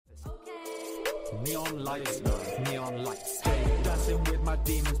Neon lights, neon lights. Stay dancing with my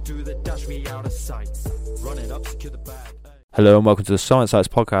demons, do the dash me out of sight. Run it up, secure the bag. Hello and welcome to the SoulInsights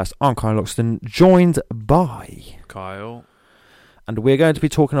podcast. I'm Kyle Loxton, joined by Kyle. And we're going to be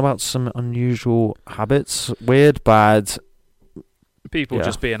talking about some unusual habits, weird, bad. People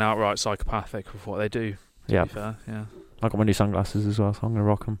just being outright psychopathic with what they do. Yeah. To be fair, yeah. I got my new sunglasses as well, so I'm going to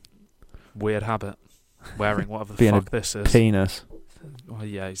rock them. Weird habit. Wearing whatever the Being fuck this is. Penis. Well,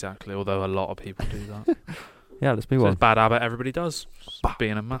 yeah, exactly. Although a lot of people do that. Yeah, let's be So one. it's a bad habit everybody does.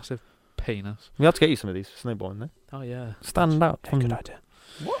 Being a massive penis. We have to get you some of these for snowballing, though. Oh, yeah. Stand out. Yeah, good idea.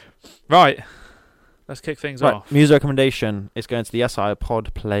 What? Right. Let's kick things off. Music recommendation is going to the SI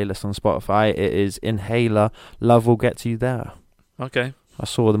Pod playlist on Spotify. It is Inhaler, Love Will Get You There. Okay. I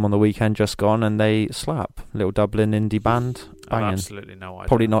saw them on the weekend just gone and they slap. Little Dublin indie band. I have Banging. absolutely no idea.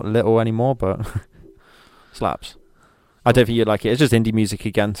 Probably not little anymore, but slaps. I don't think you'd like it. It's just indie music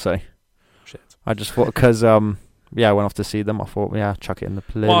again, so. Shit. I just thought, because, I went off to see them. I thought, chuck it in the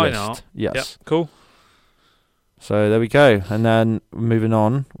playlist. Why not? Yes. Yep, cool. So there we go. And then moving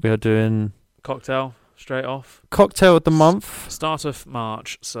on, we are doing Cocktail, straight off. Cocktail of the Month. Start of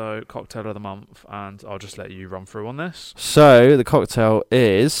March, so Cocktail of the Month, and I'll just let you run through on this. So the cocktail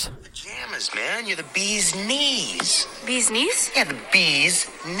is... Pajamas, man. You're the bee's knees. Bee's knees? Yeah, the bee's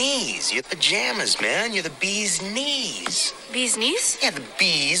knees. Your pajamas, man. You're the bee's knees. Bee's knees? Yeah, the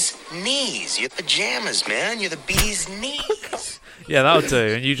bee's knees. Your pajamas, man. You're the bee's knees. Yeah, that'll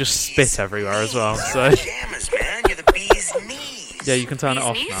do, and you just spit everywhere as well, so... Pajamas, man. You're the bee's knees. Yeah, you can turn it Bee's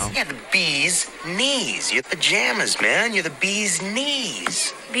off knees? now. Yeah, the bee's knees. Your pajamas, man. You're the bee's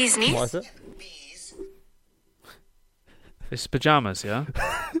knees. Bee's knees? What is it? Bee's. It's pajamas, yeah?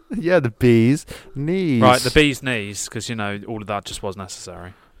 Yeah, the bee's knees. Right, the bee's knees, because, all of that just was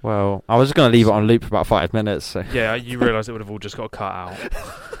necessary. Well, I was just going to leave it on loop for about 5 minutes. So. Yeah, you realise it would have all just got cut out.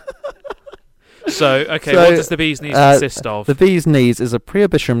 So, what does the bee's knees consist of? The bee's knees is a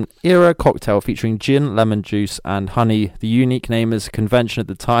Prohibition-era cocktail featuring gin, lemon juice, and honey. The unique name is a convention at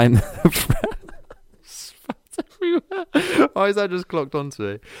the time. Why is that just clocked onto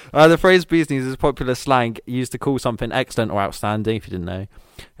me? The phrase bee's knees is popular slang used to call something excellent or outstanding, if you didn't know.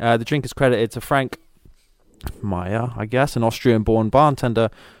 The drink is credited to Frank Meyer, I guess, an Austrian-born bartender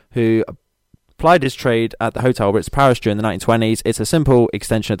who applied his trade at the Hotel Ritz Paris during the 1920s. It's a simple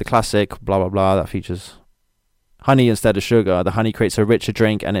extension of the classic blah blah blah that features honey instead of sugar. The honey creates a richer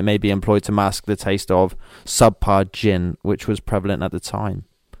drink, and it may be employed to mask the taste of subpar gin, which was prevalent at the time.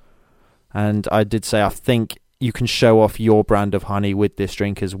 And I did say I think you can show off your brand of honey with this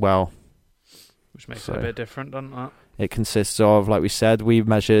drink as well. Which makes it a bit different, doesn't it? It consists of, like we said, we've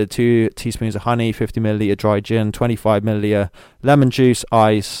measured 2 teaspoons of honey, 50 milliliter dry gin, 25 milliliter lemon juice,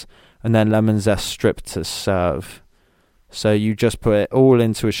 ice, and then lemon zest stripped to serve. So you just put it all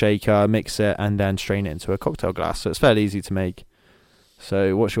into a shaker, mix it, and then strain it into a cocktail glass. So it's fairly easy to make.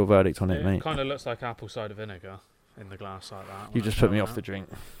 So what's your verdict on it, mate? It kind of looks like apple cider vinegar in the glass like that. You just put me off the drink.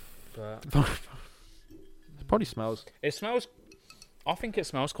 But It probably smells. it smells... I think it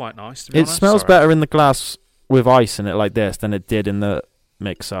smells quite nice, to be It honest. smells Sorry. better in the glass with ice in it like this than it did in the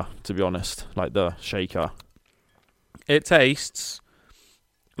mixer, to be honest. Like the shaker. It tastes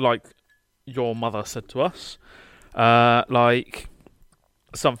like your mother said to us, like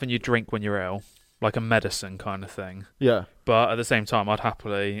something you drink when you're ill, like a medicine kind of thing. Yeah. But at the same time, I'd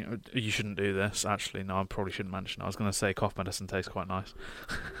happily... You shouldn't do this, actually. No, I probably shouldn't mention it. I was going to say cough medicine tastes quite nice.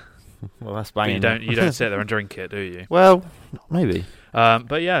 Well, that's But banging. you don't sit there and drink it, do you? Well, maybe.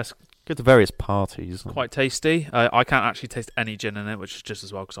 But yeah, it's Go to various parties. quite tasty. I can't actually taste any gin in it, which is just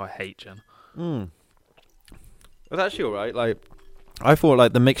as well because I hate gin. It's actually alright. Like, I thought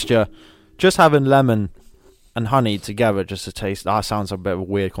like the mixture, just having lemon and honey together just to taste. That sounds a bit of a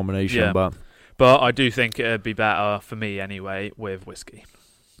weird combination, Yeah. but But I do think it'd be better for me anyway with whiskey.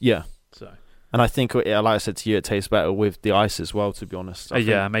 yeah. So And I think, like I said to you, it tastes better with the ice as well. To be honest. I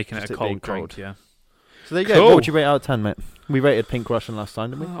yeah, think making just it a being cold drink. Yeah. So there you go. Cool. What would you rate out of 10, mate? We rated Pink Russian last time,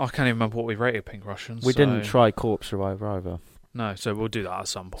 didn't we? I can't even remember what we rated Pink Russians. We didn't try Corpse Survivor either. No, so we'll do that at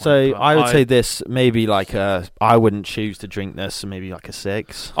some point. So but I would say this maybe like I wouldn't choose to drink this, so maybe like a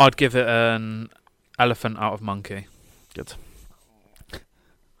 6. I'd give it an elephant out of monkey. Good.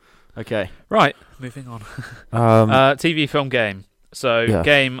 Okay. Right, moving on. TV, film, game. So Yeah.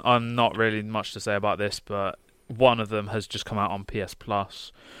 game, I'm not really much to say about this, but one of them has just come out on PS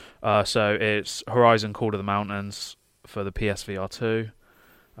Plus. So it's Horizon Call of the Mountains for the PSVR 2.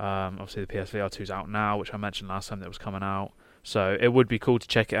 Obviously the PSVR 2 is out now, which I mentioned last time that was coming out. So it would be cool to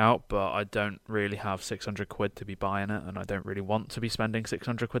check it out, but I don't really have 600 quid to be buying it, and I don't really want to be spending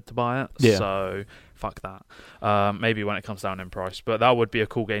 600 quid to buy it. Yeah. So fuck that. Maybe when it comes down in price, but that would be a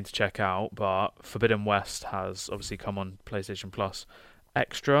cool game to check out. But Forbidden West has obviously come on PlayStation Plus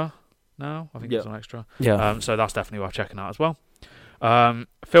Extra now. I think it's on Extra. Yeah. So that's definitely worth checking out as well.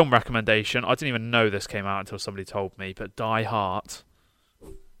 Film recommendation. I didn't even know this came out until somebody told me, but Die Hard.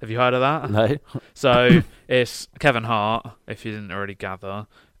 Have you heard of that? No. So it's Kevin Hart, if you didn't already gather,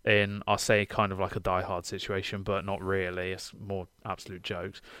 in, I'll say, kind of like a Die Hard situation, but not really. It's more absolute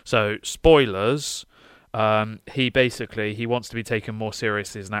jokes. So spoilers. He wants to be taken more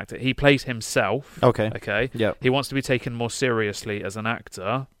seriously as an actor. He plays himself. Okay. Okay. Yeah. He wants to be taken more seriously as an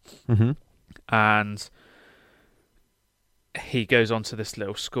actor, Mm-hmm. and he goes on to this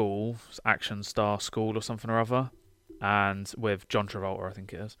little school, Action Star School or something or other, and with John Travolta, I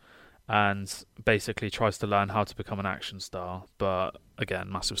think it is, and basically tries to learn how to become an action star. But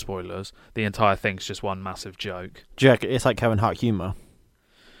again, massive spoilers. The entire thing's just one massive joke. Do you reckon it's like Kevin Hart humour?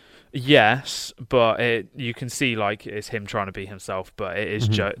 Yes, but you can see like it's him trying to be himself, but it is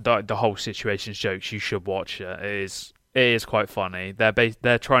the whole situation's jokes. You should watch it. It is quite funny.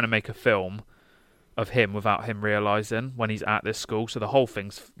 They're trying to make a film of him without him realising when he's at this school, so the whole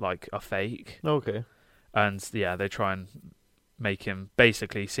thing's like a fake. Okay. And yeah, they try and make him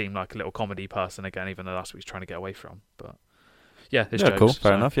basically seem like a little comedy person again, even though that's what he's trying to get away from. But yeah, it's jokes, cool.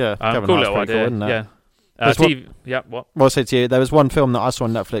 Fair enough. Yeah, Kevin cool Hart's little pretty idea. cool, isn't it? Yeah. Yeah. What? Well, I'll say to you, there was one film that I saw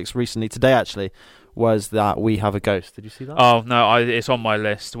on Netflix recently today. Actually, was that We Have a Ghost? Did you see that? Oh no, it's on my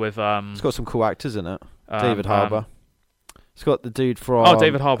list with It's got some cool actors in it. David Harbour. It's got the dude from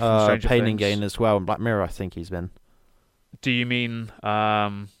David Harbour from Stranger Pain and Things. Gain as well, and Black Mirror. I think he's been. Do you mean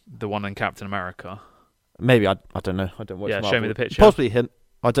the one in Captain America? Maybe I don't know. I don't watch. Yeah, Marvel. show me the picture. Possibly him.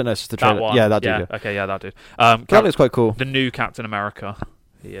 I don't know. It's just the trailer. That one. Yeah, that dude. Yeah. Okay, yeah, that dude. That looks quite cool. The new Captain America.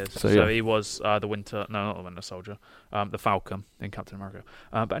 He is. So he was the not the Winter Soldier, the Falcon in Captain America.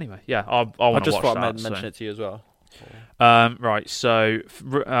 But anyway, yeah, I want to watch that. I just thought I'd mention it to you as well. Right, so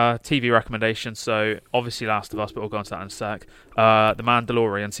TV recommendations. So obviously Last of Us, but we'll go into that in a sec. The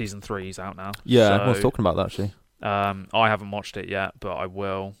Mandalorian season 3 is out now. Yeah, so, I was talking about that actually. I haven't watched it yet, but I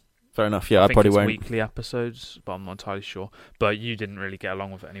will. Fair enough. Yeah, I think probably it's won't. weekly episodes, but I'm not entirely sure. But you didn't really get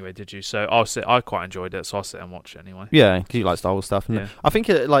along with it anyway, did you? So I quite enjoyed it, so I'll sit and watch it anyway. Yeah, because you like Star Wars stuff. And Yeah. I think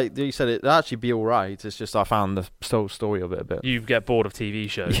it, like you said, it'd actually be all right. It's just I found the story of it a bit. You get bored of TV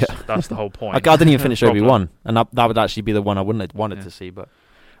shows. Yeah. That's the whole point. I didn't even finish Problem. Obi-Wan, and that would actually be the one I wouldn't have wanted to see. But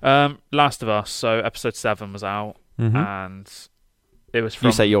Last of Us. So episode 7 was out, and it was from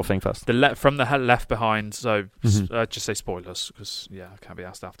you say your thing first. From the Left Behind. So just say spoilers because I can't be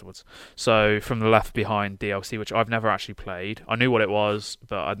asked afterwards. So from the Left Behind DLC, which I've never actually played. I knew what it was,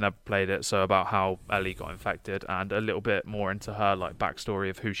 but I'd never played it. So about how Ellie got infected and a little bit more into her like backstory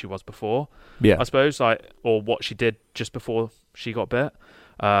of who she was before. Yeah, I suppose or what she did just before she got bit.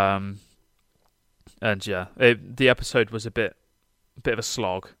 And yeah, the episode was a bit of a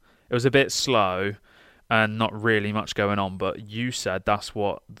slog. It was a bit slow. And not really much going on, but you said that's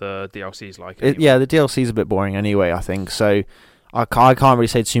what the DLC is like. Anyway. Yeah, the DLC is a bit boring anyway, I think. So I can't really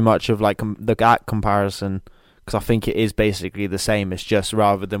say too much of like the comparison because I think it is basically the same. It's just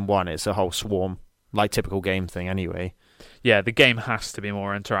rather than one, it's a whole swarm, like typical game thing anyway. Yeah, the game has to be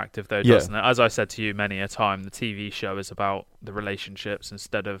more interactive though, doesn't it? As I said to you many a time, the TV show is about the relationships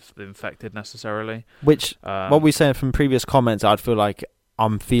instead of the infected necessarily. Which, what we said from previous comments, I'd feel like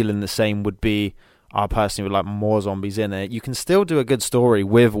I'm feeling the same would be... I personally would like more zombies in it. You can still do a good story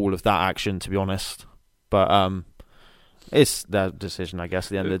with all of that action, to be honest. But it's their decision, I guess,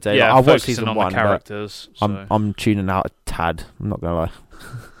 at the end of the day. Yeah, I've watched focusing season on 1, the characters. So. I'm tuning out a tad. I'm not going to lie.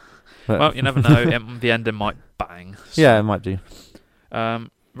 Well, you never know. The ending might bang. So. Yeah, it might do.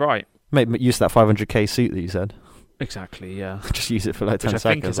 Right. Maybe use that 500k suit that you said. Exactly, yeah. Just use it for like 10 Which seconds.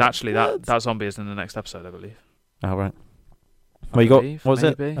 I think is actually that zombie is in the next episode, I believe. Oh, right. Well, you got, what was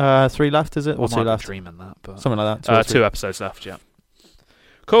it? 3 left, is it? Or 2 left? Dreaming that, but something like that. 2 episodes left, yeah.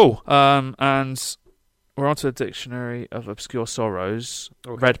 Cool. And we're on to the Dictionary of Obscure Sorrows,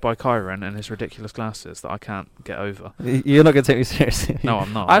 read by Kyron and his ridiculous glasses that I can't get over. You're not going to take me seriously. No,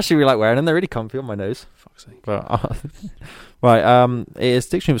 I'm not. I actually really like wearing them. They're really comfy on my nose. Fuck's sake. But, right, it is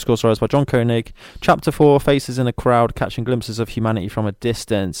Dictionary of Obscure Sorrows by John Koenig. Chapter 4, Faces in a Crowd, Catching Glimpses of Humanity from a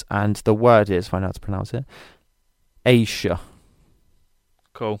Distance. And the word is, find out how to pronounce it, Aisha.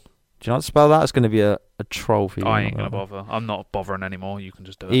 Cool. Do you know how to spell that? It's going to be a troll for you. I ain't going to bother. I'm not bothering anymore. You can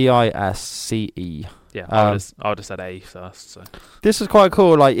just do it. Eisce. Yeah, I would have said A first. So. This is quite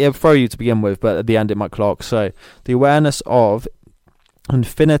cool. Like, it'll throw you to begin with, but at the end it might clock. So, the awareness of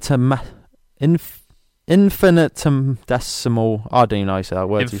infinitesimal infinitesimal. I don't even know how you say that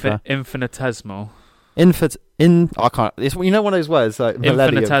word. To be fair. Infinitesimal. I can't. It's one of those words like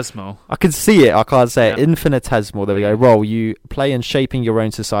millennium. Infinitesimal. I can see it. I can't say it. Yeah. Infinitesimal. There we go. Role you play in shaping your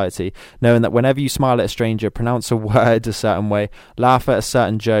own society, knowing that whenever you smile at a stranger, pronounce a word a certain way, laugh at a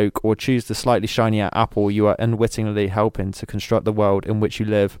certain joke, or choose the slightly shinier apple, you are unwittingly helping to construct the world in which you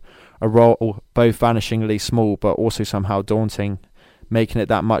live. A role both vanishingly small, but also somehow daunting, making it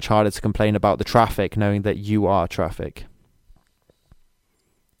that much harder to complain about the traffic, knowing that you are traffic.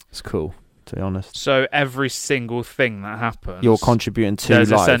 It's cool, to be honest. So every single thing that happens, You're contributing to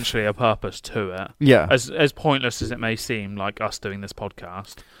there's life. essentially a purpose to it. Yeah. As pointless as it may seem, like us doing this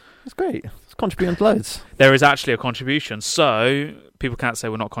podcast, It's great. It's contributing to loads. there is actually a contribution. So people can't say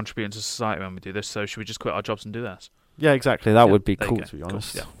we're not contributing to society when we do this. So should we just quit our jobs and do this? Yeah, exactly. That Yeah, would be there you cool, go. to be Cool,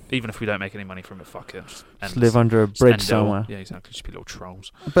 honest. yeah. Even if we don't make any money from it, fuck it. Just live under a bridge end it all. somewhere. Yeah, exactly. Just be little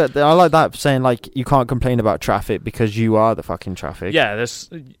trolls. But I like that saying, like, you can't complain about traffic because you are the fucking traffic. Yeah, there's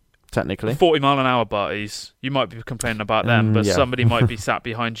Technically. 40-mile-an-hour buddies. You might be complaining about them, but yeah. somebody might be sat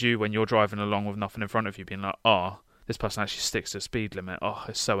behind you when you're driving along with nothing in front of you, being like, "Oh, this person actually sticks to the speed limit. Oh,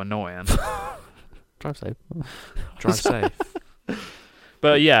 it's so annoying." Drive safe. Drive safe.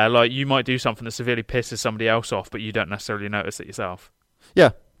 But yeah, like you might do something that severely pisses somebody else off, but you don't necessarily notice it yourself.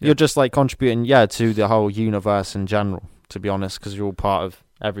 Yeah. Yeah. You're just, like, contributing, to the whole universe in general, to be honest, because you're all part of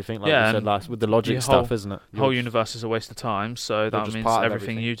everything, like Yeah, we said and last, with the logic your stuff, whole- isn't it? The whole universe is a waste of time, so that just means part of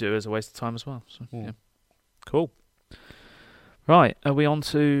everything everything. you do is a waste of time as well. So, yeah. Cool. Right, are we on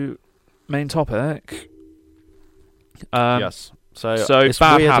to main topic? Yes. So it's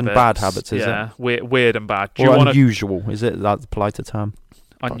bad weird habits, and bad habits, is yeah, it? weird and bad. Do Or you want unusual, is it? That's the politer term.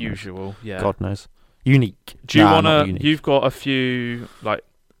 unusual? Yeah. God knows. Unique. Do you Nah, want not to? unique. You've got a few like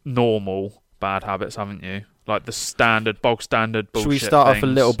normal bad habits, haven't you? Like the standard, bog standard bullshit. Should we start off a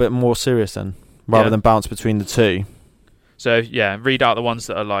things. little bit more serious then, rather Yeah. than bounce between the two? So yeah, read out the ones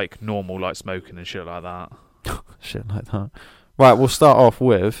that are like normal, like smoking and shit like that. Shit like that. Right, we'll start off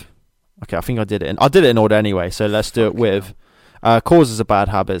with. Okay, I think I did it in order anyway. So let's do it with causes of bad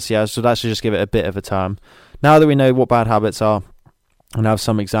habits. Yeah, so that should just give it a bit of a term. Now that we know what bad habits are and have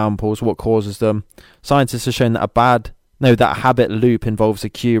some examples, what causes them, scientists have shown that a habit loop involves a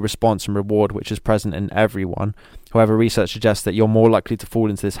cue, response, and reward, which is present in everyone. However, research suggests that you're more likely to fall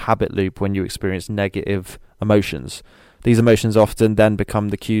into this habit loop when you experience negative emotions. These emotions often then become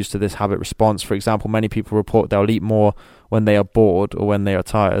the cues to this habit response. For example, many people report they'll eat more when they are bored or when they are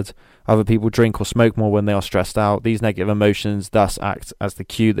tired. Other people drink or smoke more when they are stressed out. These negative emotions thus act as the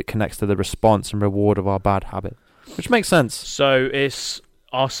cue that connects to the response and reward of our bad habit. Which makes sense. So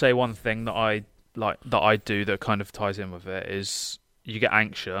I'll say one thing that I do that kind of ties in with it is you get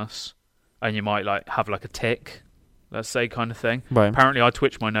anxious and you might like have like a tick, let's say, kind of thing. Right. Apparently I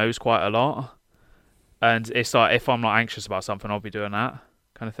twitch my nose quite a lot. And it's like if I'm not anxious about something, I'll be doing that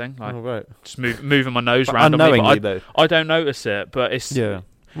kind of thing, like right. just moving my nose But randomly. unknowingly, But though. I don't notice it, but it's Yeah.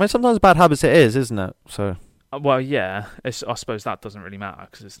 I mean, sometimes bad habits it is, isn't it? So well, yeah. I suppose that doesn't really matter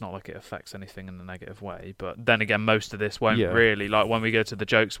because it's not like it affects anything in a negative way. But then again, most of this won't really. Like when we go to the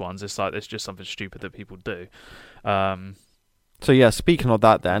jokes ones, it's like it's just something stupid that people do. So yeah, speaking of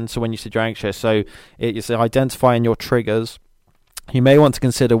that then, so when you said you're anxious, so it's identifying your triggers. You may want to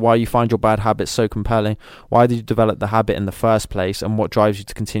consider why you find your bad habits so compelling. Why did you develop the habit in the first place, and what drives you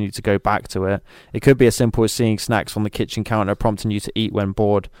to continue to go back to it? It could be as simple as seeing snacks on the kitchen counter prompting you to eat when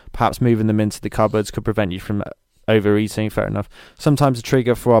bored. Perhaps moving them into the cupboards could prevent you from overeating. Fair enough. Sometimes the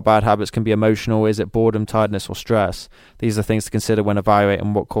trigger for our bad habits can be emotional. Is it boredom, tiredness, or stress? These are things to consider when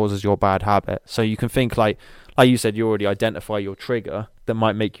evaluating what causes your bad habit. So you can think like you said, you already identify your trigger that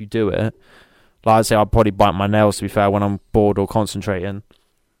might make you do it. Like I say, I'll probably bite my nails, to be fair, when I'm bored or concentrating.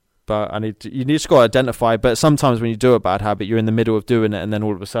 But you just got to identify. But sometimes when you do a bad habit, you're in the middle of doing it, and then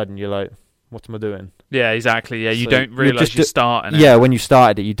all of a sudden you're like, what am I doing? Yeah, exactly. Yeah, you So don't realise you're starting it. Yeah, when you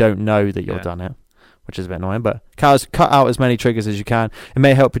started it, you don't know that you've Yeah. done it, which is a bit annoying. But cut out as many triggers as you can. It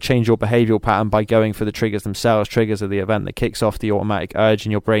may help to change your behavioural pattern by going for the triggers themselves. Triggers are the event that kicks off the automatic urge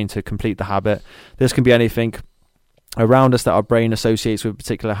in your brain to complete the habit. This can be anything around us that our brain associates with a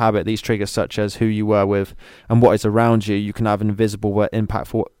particular habit. These triggers, such as who you were with and what is around you, you can have an invisible but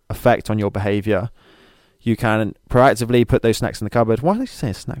impactful effect on your behaviour. You can proactively put those snacks in the cupboard. Why do you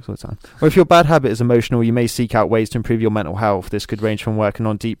say snacks all the time? Or if your bad habit is emotional, you may seek out ways to improve your mental health. This could range from working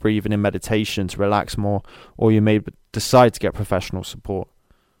on deep breathing and meditation to relax more, or you may decide to get professional support,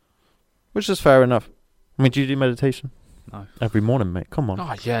 which is fair enough. I mean, do you do meditation? No. Every morning, mate. Come on.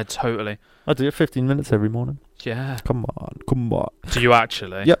 Oh yeah, totally. I do it 15 minutes every morning. Yeah. Come on. Do you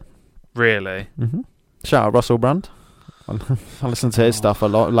actually? Yep. Really? Mm-hmm. Shout out Russell Brand. I listen to his stuff a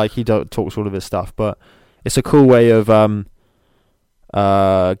lot. Like, he talks all of his stuff, but it's a cool way of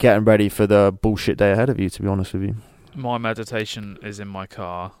getting ready for the bullshit day ahead of you, to be honest with you. My meditation is in my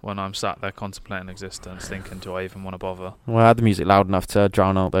car when I'm sat there contemplating existence, thinking, do I even want to bother? Well, I had the music loud enough to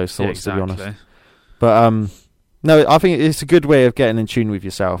drown out those thoughts, exactly. to be honest. But no, I think it's a good way of getting in tune with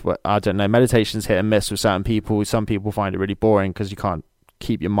yourself. But I don't know, meditation's hit and miss with certain people. Some people find it really boring because you can't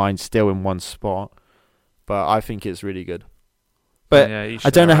keep your mind still in one spot. But I think it's really good. But I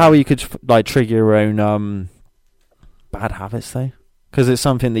don't know how you could like trigger your own bad habits though, because it's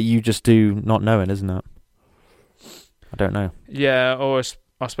something that you just do not knowing, isn't it? I don't know. Yeah, or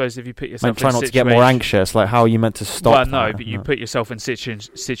I suppose if you put yourself try not to get more anxious, like how are you meant to stop? Well, no, but you put yourself in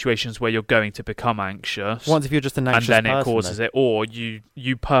situations where you're going to become anxious. What if you're just an anxious person? And then it causes it, or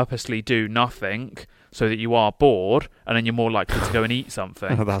you purposely do nothing so that you are bored, and then you're more likely to go and eat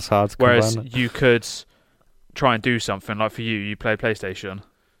something. Oh, that's hard to Whereas combine. you could try and do something, like for you play PlayStation.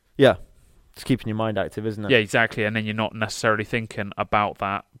 Yeah. It's keeping your mind active, isn't it? Yeah, exactly. And then you're not necessarily thinking about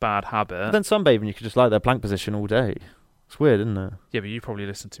that bad habit. But then sunbathing, you could just lie there plank position all day. It's weird, isn't it? Yeah, but you probably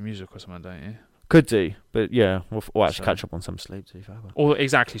listen to music or something, don't you? Could do, but yeah, we'll actually catch up on some sleep too. Or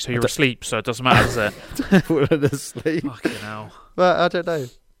exactly, so you're asleep, so it doesn't matter, does it? We're asleep. Fucking hell. But I don't know.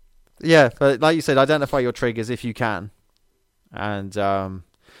 Yeah, but like you said, identify your triggers if you can, and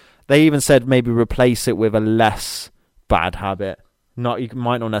they even said maybe replace it with a less bad habit. You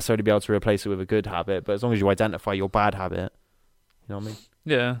might not necessarily be able to replace it with a good habit, but as long as you identify your bad habit, you know what I mean?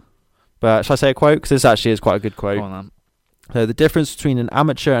 Yeah. But shall I say a quote? Because this actually is quite a good quote. Go on, then. So the difference between an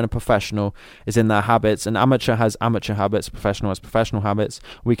amateur and a professional is in their habits. An amateur has amateur habits, a professional has professional habits.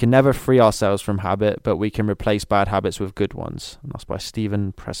 We can never free ourselves from habit, but we can replace bad habits with good ones. And that's by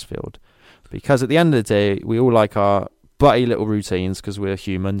Stephen Pressfield. Because at the end of the day, we all like our butty little routines because we're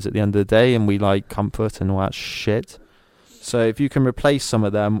humans at the end of the day and we like comfort and all that shit. So if you can replace some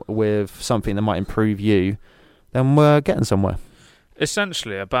of them with something that might improve you, then we're getting somewhere.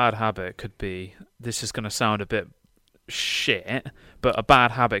 Essentially, a bad habit could be, this is going to sound a bit shit, but a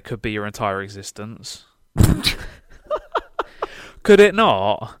bad habit could be your entire existence. Could it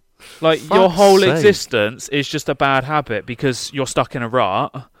not? Like, your whole existence is just a bad habit because you're stuck in a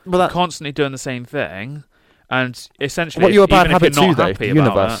rut, constantly doing the same thing, and essentially, what you're a bad habit to, though, the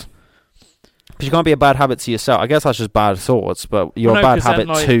universe? Because you can't be a bad habit to yourself. I guess that's just bad thoughts, but you're a bad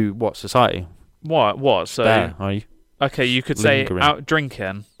habit to what, society? What? So, are you? Okay, you could say out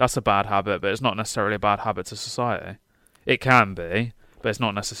drinking, that's a bad habit, but it's not necessarily a bad habit to society. It can be, but it's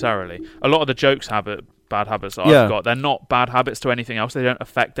not necessarily. A lot of the bad habits that I've got, they're not bad habits to anything else. They don't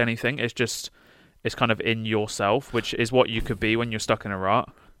affect anything. It's kind of in yourself, which is what you could be when you're stuck in a rut.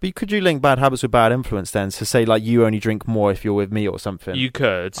 But could you link bad habits with bad influence then? To say, like, you only drink more if you're with me or something? You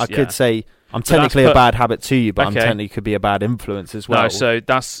could. I could say, I'm technically a bad habit to you, but I'm technically could be a bad influence as well. No, so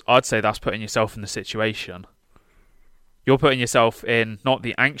I'd say that's putting yourself in the situation. You're putting yourself in not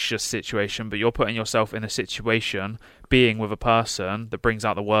the anxious situation, but you're putting yourself in a situation being with a person that brings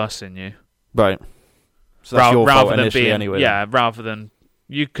out the worst in you. Right. So that's your fault initially anyway. Yeah, rather than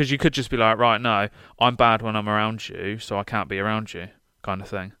you, because you could just be like, right, no, I'm bad when I'm around you, so I can't be around you, kind of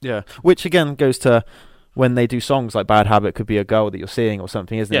thing. Yeah, which again goes to when they do songs like Bad Habit could be a girl that you're seeing or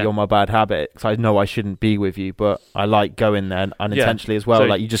something, isn't it? You're my bad habit. Because I know I shouldn't be with you, but I like going there unintentionally as well. So,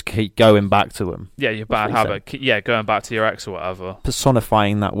 like, you just keep going back to them. Yeah, your bad habit. Yeah, going back to your ex or whatever.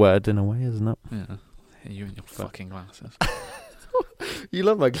 Personifying that word in a way, isn't it? Yeah. You and your fucking glasses. You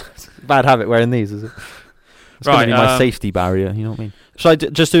love my glasses. Bad habit wearing these, is it? It's going to be my safety barrier, you know what I mean? Shall I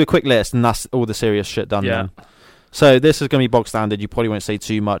just do a quick list and that's all the serious shit done then? So this is going to be bog standard. You probably won't say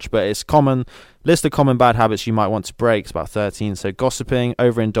too much, but it's common. List of common bad habits you might want to break. It's about 13. So gossiping,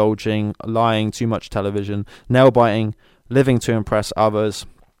 overindulging, lying, too much television, nail biting, living to impress others.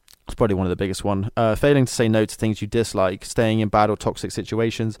 It's probably one of the biggest one. Failing to say no to things you dislike, staying in bad or toxic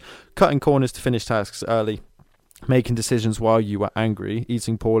situations, cutting corners to finish tasks early, making decisions while you are angry,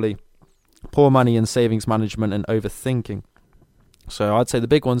 eating poorly, poor money and savings management, and overthinking. So I'd say the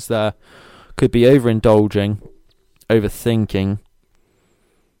big ones there could be overindulging, overthinking,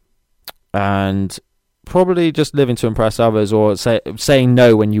 and probably just living to impress others, or saying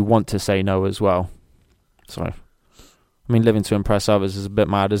no when you want to say no as well. So, I mean, living to impress others is a bit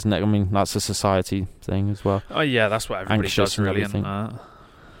mad, isn't it? I mean, that's a society thing as well. Oh yeah, that's what everybody does, really, isn't it?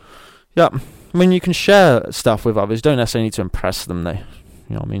 Yeah, I mean, you can share stuff with others. You don't necessarily need to impress them, though.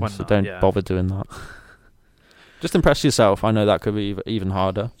 You know what I mean? So don't bother doing that. Just impress yourself. I know that could be even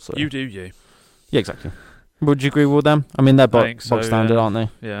harder. So. You do you. Yeah, exactly. Would you agree with them? I mean, they're bog standard, aren't they?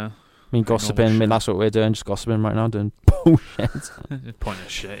 Yeah. I mean, gossiping. I mean, that's what we're doing. Just gossiping right now, doing bullshit. Pointless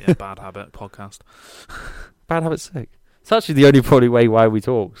shit. Yeah, bad habit podcast. Bad habit's sick. It's actually the only probably way why we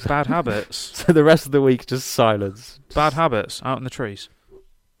talk. Bad habits. So the rest of the week, just silence. Bad habits out in the trees.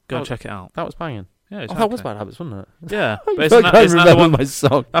 Go and Oh, check it out. That was banging. Yeah, Oh, exactly. that was Bad Habits, wasn't it? Yeah, I but isn't can't that the remember one? my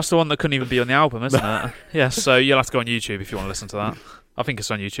song. That's the one that couldn't even be on the album, isn't it? Yeah, so you'll have to go on YouTube if you want to listen to that. I think it's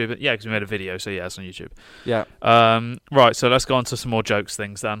on YouTube. Yeah, because we made a video, so yeah, it's on YouTube. Yeah. Right, so let's go on to some more jokes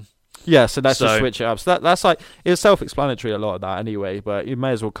things then. Yeah, so let's just switch it up. So that's like, it's self-explanatory, a lot of that anyway, but you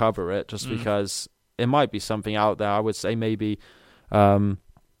may as well cover it just because it might be something out there. I would say maybe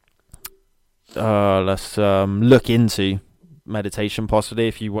let's look into meditation possibly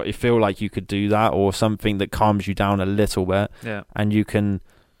if you feel like you could do that, or something that calms you down a little bit. Yeah. And you can,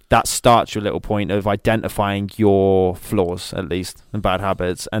 that starts your little point of identifying your flaws, at least, and bad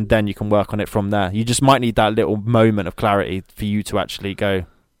habits, and then you can work on it from there. You just might need that little moment of clarity for you to actually go,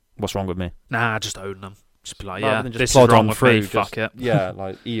 what's wrong with me? Nah, just own them. Just be like, Rather yeah, than just this is plod wrong on with through, me, just- fuck it. Yeah,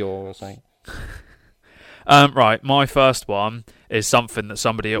 like Eeyore or something. Right, my first one is something that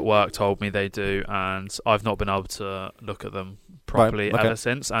somebody at work told me they do, and I've not been able to look at them properly Right, okay. ever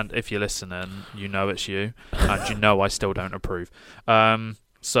since. And if you're listening, you know it's you, and you know I still don't approve.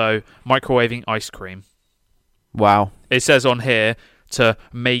 So, microwaving ice cream. Wow. It says on here to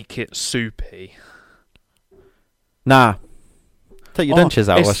make it soupy. Nah. Take your dentures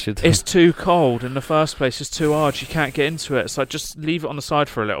out. It's too cold in the first place. It's too hard. You can't get into it. So just leave it on the side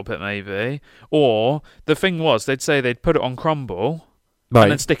for a little bit, maybe. Or the thing was, they'd say they'd put it on crumble Right.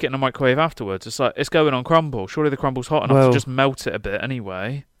 and then stick it in the microwave afterwards. It's like, it's going on crumble. Surely the crumble's hot enough to just melt it a bit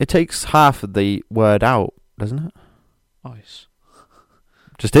anyway. It takes half of the word out, doesn't it? Ice.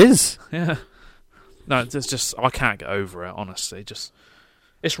 Just is. Yeah. No, it's just, I can't get over it, honestly. Just,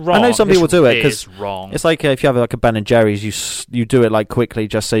 it's wrong. I know some people do it It's because wrong. it's like if you have like a Ben and Jerry's, you do it like quickly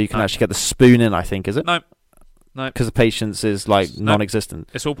just so you can actually get the spoon in. I think, is it? No. Because the patience is like No. non-existent.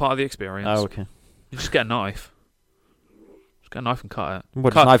 It's all part of the experience. Oh, okay. You just get a knife. Just get a knife and cut it.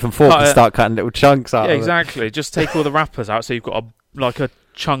 What, just knife and fork and start cutting little chunks out. Yeah, of exactly. Just take all the wrappers out, so you've got a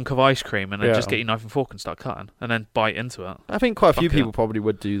chunk of ice cream, and then just get your knife and fork and start cutting, and then bite into it. I think quite a few Fuck people it. probably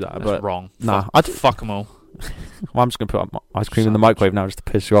would do that, That's but wrong. Nah, Fuck them all. well, I'm just gonna put up ice cream in the microwave now just to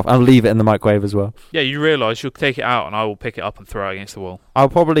piss you off. I'll leave it in the microwave as well. Yeah, you realise you'll take it out, and I will pick it up and throw it against the wall. I'll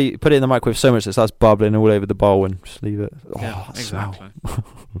probably put it in the microwave so much that it starts bubbling all over the bowl and just leave it. Oh, Yeah, that smell. exactly.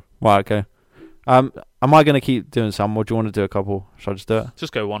 Right, okay. Am I going to keep doing some, or do you want to do a couple? Shall I just do it?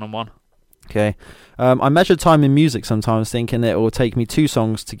 Just go one on one. Okay. I measure time in music sometimes, thinking it will take me 2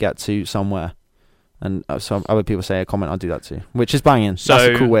 songs to get to somewhere. And some other people say a comment, I'll do that too. Which is banging. So-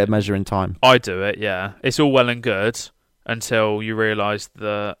 That's a cool way of measuring time. I do it, yeah. It's all well and good until you realise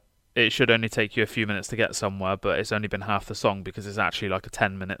that it should only take you a few minutes to get somewhere, but it's only been half the song because it's actually like a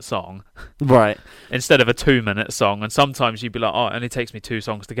 10-minute song Right. instead of a 2-minute song. And sometimes you'd be like, oh, it only takes me 2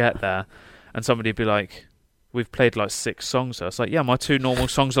 songs to get there. And somebody'd be like, we've played like 6 songs. So it's like, yeah, my 2 normal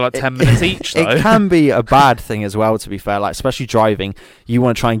songs are like 10 minutes each, though. It can be a bad thing as well, to be fair. Like, especially driving, you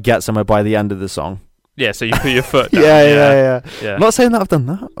want to try and get somewhere by the end of the song. Yeah, so you put your foot down. Yeah. Yeah. I'm not saying that I've done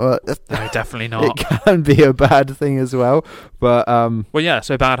that. No, definitely not. It can be a bad thing as well. But Well, yeah,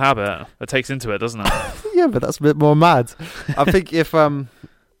 so bad habit. It takes into it, doesn't it? yeah, but that's a bit more mad. I think if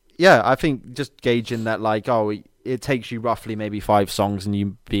I think just gauging that, like, oh, it takes you roughly maybe 5 songs and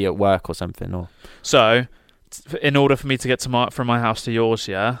you be at work or something, or So, in order for me to get from my house to yours,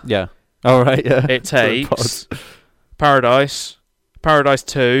 yeah, all right, yeah, it takes Paradise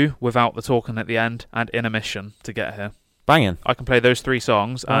 2 without the talking at the end, and Intermission to get here. banging. I can play those 3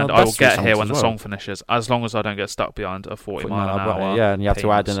 songs, and I that's will 3 get here songs when as the well. song finishes, as long as I don't get stuck behind a 40 mile an hour. Yeah, and you have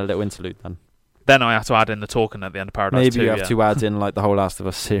to add in Penis. a little interlude then. Then I have to add in the talking at the end of Paradise Maybe 2. you have to add in like the whole Last of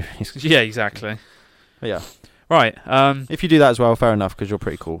Us series. Yeah, exactly. But yeah, Right. if you do that as well, fair enough, because you're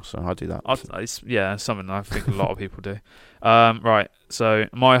pretty cool. So I'll do that. It's something I think a lot of people do. Right. So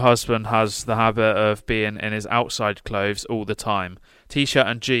my husband has the habit of being in his outside clothes all the time, t-shirt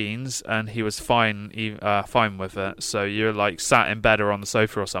and jeans, and he was fine with it. So you're like sat in bed or on the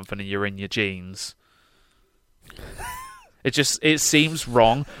sofa or something, and you're in your jeans. It seems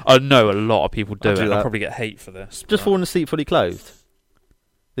wrong. I know a lot of people do I it. do And I'll that. probably get hate for this. Just falling asleep fully clothed.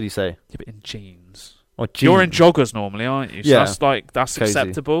 Did he say? Yeah, but in jeans. Or You're in jeans? joggers normally, aren't you? So Yeah. that's Cozy.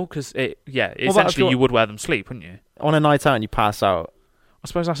 acceptable because about if essentially you're- you would wear them sleep, wouldn't you? On a night out and you pass out. I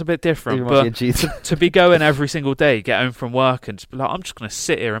suppose that's a bit You different, might but be in jeans. to be going every single day, get home from work, and just be like, I'm just going to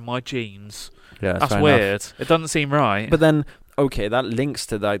sit here in my jeans. Yeah, That's fair weird. enough. It doesn't seem right. But then, okay, that links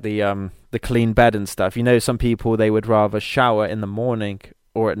to like the clean bed and stuff. You know, some people, they would rather shower in the morning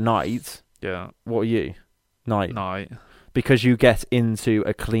or at night. yeah, What are you? Night. night. Because you get into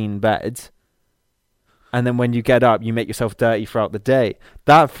a clean bed. and then when you get up, you make yourself dirty throughout the day.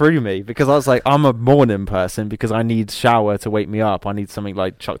 That threw me because I was like, I'm a morning person because I need shower to wake me up. I need something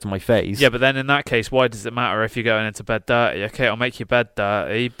like chucked to my face. Yeah, but then in that case, why does it matter if you're going into bed dirty? Okay, I'll make your bed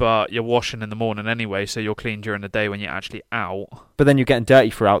dirty, but you're washing in the morning anyway, so you're clean during the day when you're actually out. But then you're getting dirty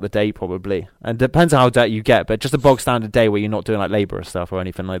throughout the day probably. And it depends on how dirty you get, but just a bog standard day where you're not doing like labour or stuff or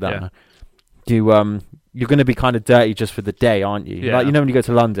anything like that. Yeah. You're going to be kind of dirty just for the day, aren't you? Yeah. Like, you know when you go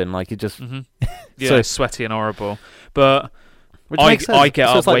to London, like you just... Yeah, So- it's sweaty and horrible. But Which I makes sense. I get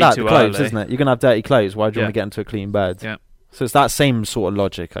So up it's like way that, too the clothes, early. isn't it? You're going to have dirty clothes. Why do you Yeah. want to get into a clean bed? Yeah. So it's that same sort of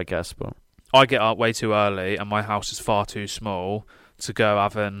logic, I guess. But I get up way too early, and my house is far too small to go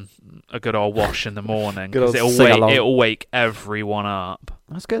having a good old wash in the morning Good because old sing-along. it'll wake everyone up.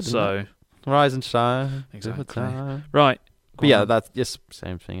 that's good. isn't So it? Rise and shine. Exactly. Good time. right, But yeah, that's just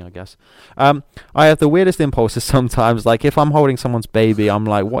same thing, I guess. I have the weirdest impulses sometimes. Like if I'm holding someone's baby, I'm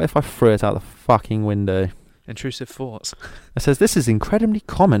like, what if I threw it out the fucking window? intrusive thoughts. It says this is incredibly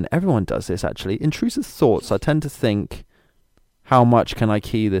common. Everyone does this actually. Intrusive thoughts. I tend to think, how much can I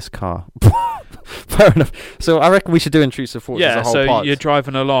key this car? Fair enough. So I reckon we should do intrusive thoughts as Yeah, a whole so pod. you're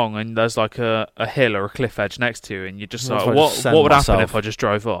driving along and there's like a hill or a cliff edge next to you, and you're just What like, if I just send what would happen myself? if I just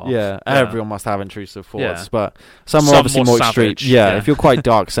drove off? Yeah, everyone must have intrusive thoughts, Yeah. but some are Some obviously more more extreme. savage, Yeah, yeah. if you're quite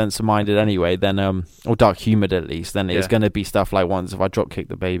dark sense-minded anyway, then or dark humoured at least, then it's Yeah. going to be stuff like once if I drop kick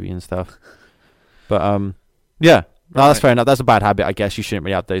the baby and stuff. But yeah, no, that's Right. fair enough. That's a bad habit, I guess. You shouldn't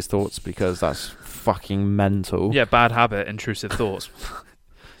really have those thoughts because that's fucking mental. Yeah, bad habit, intrusive thoughts.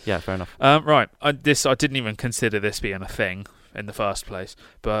 Yeah, fair enough. Right, I didn't even consider this being a thing in the first place,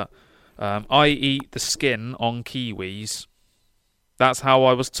 but I eat the skin on kiwis. That's how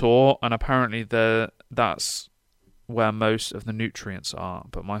I was taught, and apparently that's where most of the nutrients are.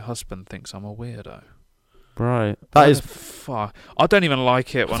 But my husband thinks I'm a weirdo. Right, Why that is. the fuck. I don't even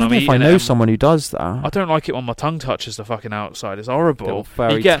like it I when don't I'm know if eating I it. know and- someone who does that. I don't like it when my tongue touches the fucking outside. It's horrible. Little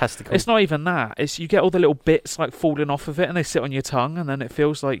furry You get, testicle. it's not even that. It's you get all the little bits like falling off of it, and they sit on your tongue, and then it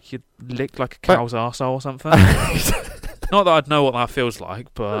feels like you licked like a But- cow's arsehole or something. Not that I'd know what that feels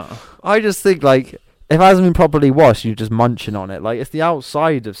like, but I just think like if it hasn't been properly washed, you're just munching on it. Like it's the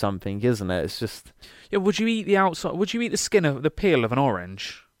outside of something, isn't it? It's just yeah. Would you eat the outside? Would you eat the skin of the peel of an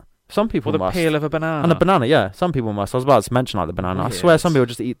orange some or people the must. peel of a banana? And a banana, yeah. Some people must. I was about to mention like the banana. I swear some people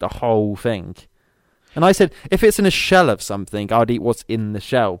just eat the whole thing. And I said, if it's in a shell of something, I'd eat what's in the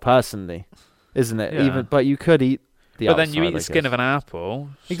shell, personally. Isn't it? Yeah. But you could eat the But outside, then you eat I the skin guess. of an apple.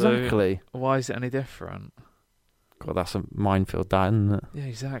 so Exactly. why is it any different? God, that's a minefield, that, isn't it? Yeah,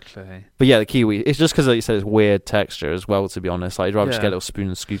 exactly. But yeah, the kiwi, it's just because like you said, it's weird texture as well, to be honest. Like, you'd rather just Yeah. get a little spoon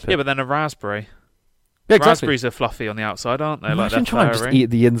and scoop it. Yeah, but then a raspberry. Yeah, exactly. Raspberries are fluffy on the outside, aren't they? Imagine like trying they're to just furry. eat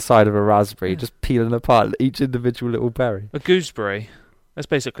the inside of a raspberry, Yeah. just peeling apart each individual little berry. A gooseberry. That's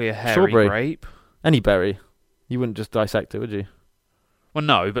basically a hairy Strawberry. grape. Any berry. You wouldn't just dissect it, would you? Well,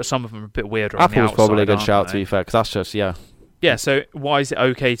 no, but some of them are a bit weirder on the Apple's outside, probably a good aren't shout, they? to be fair, because that's just, yeah. Yeah, so why is it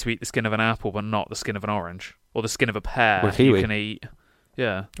okay to eat the skin of an apple but not the skin of an orange? Or the skin of a pear Or kiwi. you can eat?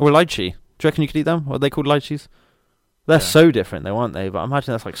 Yeah. Or lychee. Do you reckon you could eat them? What are they called, lychees? They're Yeah. so different, though, aren't they? But I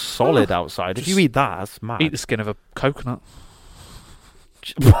imagine that's like solid outside. If you just eat that, that's mad. Eat the skin of a coconut.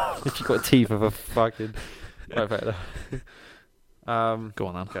 If you've got teeth of a fucking... Right, fair enough. Go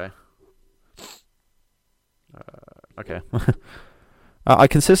on then. Okay. Okay. I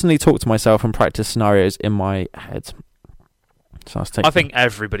consistently talk to myself and practice scenarios in my head. So let's take I think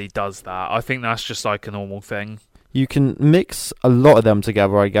everybody does that. I think that's just like a normal thing. you can mix a lot of them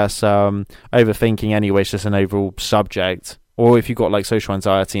together, I guess. Overthinking anyway is just an overall subject. Or if you've got like social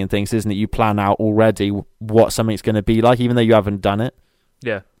anxiety and things, isn't it? You plan out already what something's going to be like, even though you haven't done it.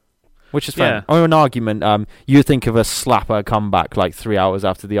 Yeah. Which is fair. Yeah. Or an argument, you think of a slapper comeback like 3 hours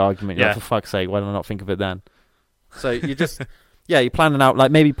after the argument. You're like, Yeah. for fuck's sake, why did I not think of it then? So you just, yeah, you're planning out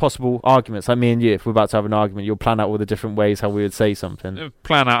like maybe possible arguments. Like me and you, if we're about to have an argument, you'll plan out all the different ways how we would say something.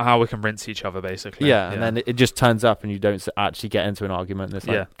 Plan out how we can rinse each other, basically. Yeah, and then it just turns up and you don't actually get into an argument. And it's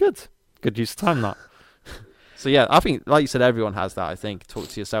like, Yeah. good use of time, that. So yeah, I think, like you said, everyone has that, I think. Talk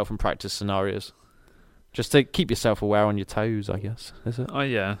to yourself and practice scenarios. Just to keep yourself aware on your toes, I guess, is it? Oh,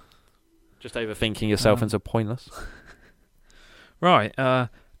 yeah. Just overthinking yourself into pointless. Right.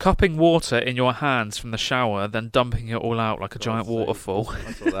 Cupping water in your hands from the shower, then dumping it all out like a giant waterfall.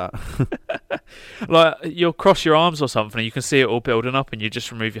 I saw that. Like, you'll cross your arms or something and you can see it all building up and you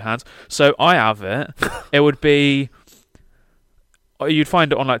just remove your hands. So I have it. It would be... You'd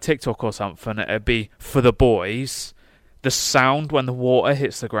find it on like TikTok or something. It'd be for the boys. The sound when the water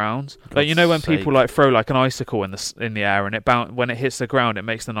hits the ground, like you know when God's people sake. like throw like an icicle in the air and when it hits the ground, it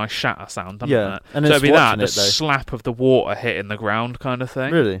makes the nice shatter sound, doesn't Yeah, it? and so it's it'd be that watching the it, though. slap of the water hitting the ground kind of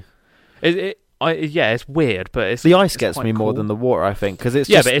thing. Really? It it's weird, but the ice it's gets quite me more cool. than the water, I think, because it's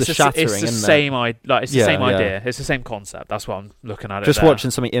Yeah, just but the shattering. It's the isn't same. it? It's the same Yeah. idea. It's the same concept. That's what I'm looking at. Just there.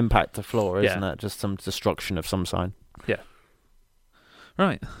 watching something impact the floor, isn't Yeah. it? Just some destruction of some sign.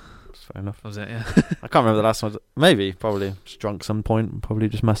 Right. That's fair enough. That was it. Yeah. I can't remember the last one. Maybe, probably just drunk some point, probably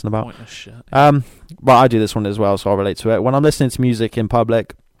just messing about. Pointless shit. But I do this one as well, so I'll relate to it. When I'm listening to music in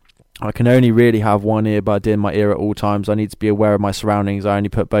public, I can only really have one earbud in my ear at all times. I need to be aware of my surroundings. I only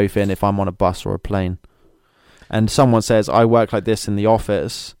put both in if I'm on a bus or a plane. And someone says, I work like this in the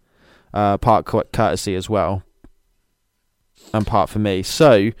office, part courtesy as well, and part for me.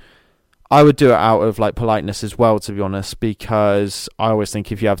 So I would do it out of like politeness as well, to be honest, because I always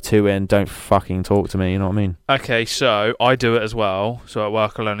think if you have two in, don't fucking talk to me, you know what I mean? Okay, so I do it as well. So at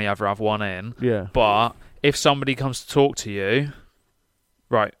work, I'll only ever have one in. Yeah. But if somebody comes to talk to you,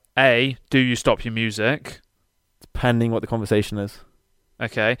 right, A, do you stop your music? Depending what the conversation is.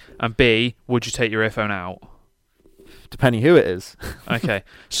 Okay. And B, would you take your earphone out? Depending who it is. Okay.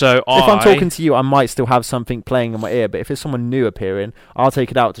 So If I'm talking to you, I might still have something playing in my ear, but if it's someone new appearing, I'll take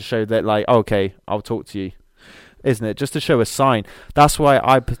it out to show that, like, okay, I'll talk to you. Isn't it? Just to show a sign. That's why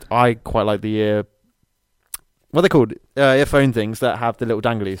I quite like the ear... What are they called? Earphone things that have the little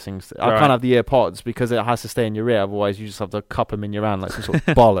dangly things. I Right. can't have the ear pods because it has to stay in your ear, otherwise you just have to cup them in your hand like some sort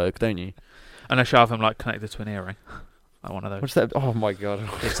of bollock, don't you? And I shall have them like connected to an earring. Like one of those. What's that? Oh my god.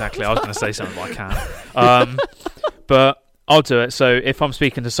 Exactly. I was going to say something, but I can't. But I'll do it. So if I'm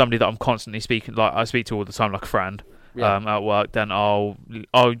speaking to somebody that I'm constantly speaking, like I speak to all the time, like a friend, at work, then I'll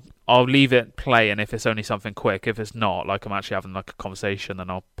leave it playing if it's only something quick. If it's not, like I'm actually having like a conversation, then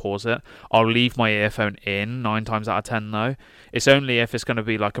I'll pause it. I'll leave my earphone in 9 times out of 10 though. It's only if it's going to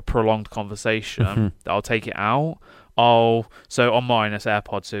be like a prolonged conversation that I'll take it out. So on mine it's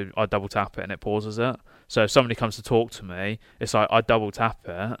AirPods, so I double tap it and it pauses it. So if somebody comes to talk to me, it's like I double tap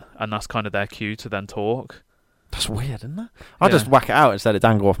it, and that's kind of their cue to then talk. That's weird, isn't it? I'll just whack it out instead of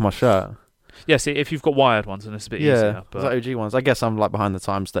dangle off my shirt. Yeah, see, if you've got wired ones, then it's a bit Yeah, easier. But those OG ones. I guess I'm like behind the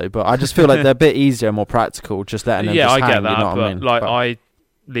times though, but I just feel like they're a bit easier and more practical, just letting them yeah, just I hang, get that. you know what but I mean? like, I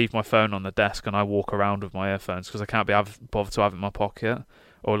leave my phone on the desk and I walk around with my earphones because I can't be bothered to have it in my pocket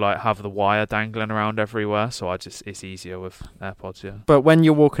or like have the wire dangling around everywhere. So it's easier with AirPods. Yeah. But when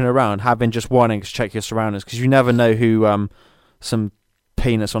you're walking around, having just one in to check your surroundings, because you never know who some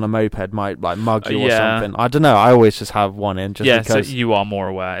penis on a moped might like mug you or something. I don't know. I always just have one in just because. So you are more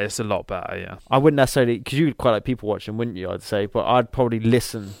aware. It's a lot better. Yeah. I wouldn't necessarily, because you'd quite like people watching, wouldn't you? I'd say, but I'd probably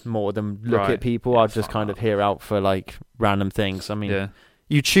listen more than look at people. Yeah, I'd just kind of hear out for like random things. I mean. Yeah.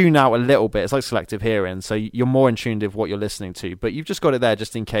 You tune out a little bit. It's like selective hearing, so you're more in tune with what you're listening to. But you've just got it there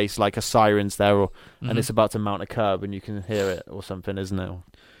just in case, like a siren's there, and it's about to mount a curb, and you can hear it or something, isn't it?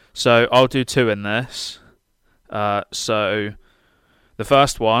 So I'll do 2 in this. So the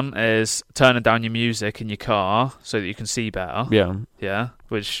first one is turning down your music in your car so that you can see better. Yeah. Yeah,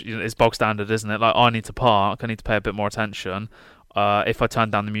 which is bog standard, isn't it? Like, I need to park. I need to pay a bit more attention. If I turn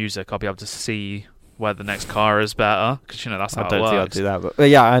down the music, I'll be able to see where the next car is better, because that's how it works. I don't think I'd do that, but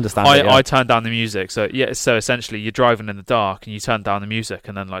yeah, I understand. I turn down the music, so essentially you're driving in the dark and you turn down the music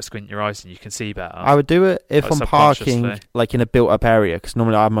and then like squint your eyes and you can see better. I would do it if like, I'm parking like in a built-up area, because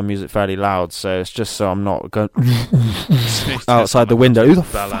normally I have my music fairly loud, so it's just so I'm not going outside the window. Who the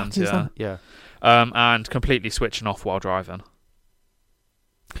fuck is that? Yeah. And completely switching off while driving.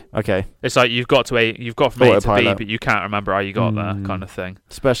 Okay. It's like you've got from A to B, but you can't remember how you got there, kind of thing.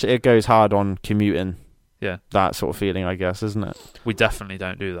 Especially it goes hard on commuting. Yeah. That sort of feeling, I guess, isn't it? We definitely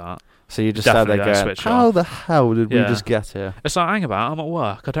don't do that. So you just sat there going, how the hell did we just get here? It's like, hang about, I'm at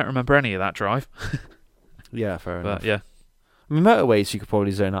work. I don't remember any of that drive. Yeah, fair enough. But yeah. I mean, motorways you could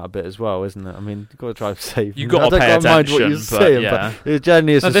probably zone out a bit as well, isn't it? I mean, you've got to drive safe. You've got to pay attention, mind what you're saying, yeah. but it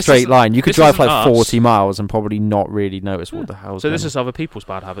generally is a straight line. You could drive like 40 miles and probably not really notice what the hell's going on. So this is other people's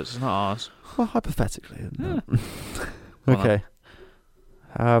bad habits, it's not ours. Well, hypothetically. Okay.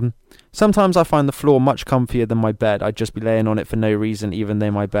 Sometimes I find the floor much comfier than my bed. I'd just be laying on it for no reason, even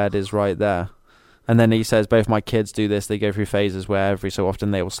though my bed is right there. And then he says both my kids do this. They go through phases where every so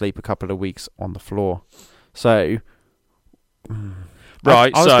often they will sleep a couple of weeks on the floor. So...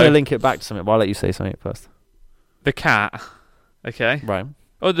 Right, I was going to link it back to something, but I'll let you say something first. The cat, okay? Right.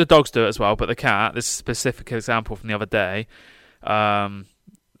 Oh, the dogs do it as well, but the cat, this is a specific example from the other day, the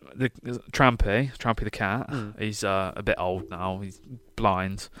Trampy the cat, he's a bit old now, he's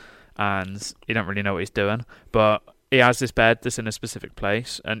blind, and he don't really know what he's doing, but he has this bed that's in a specific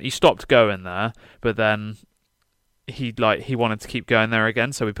place, and he stopped going there, but then he wanted to keep going there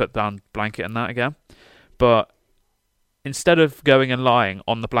again, so we put down blanket and that again, but instead of going and lying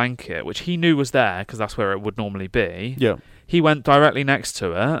on the blanket, which he knew was there because that's where it would normally be, he went directly next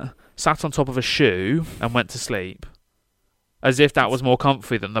to it, sat on top of a shoe and went to sleep. As if that was more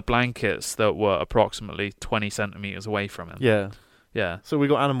comfy than the blankets that were approximately 20 centimetres away from him. Yeah. Yeah. So we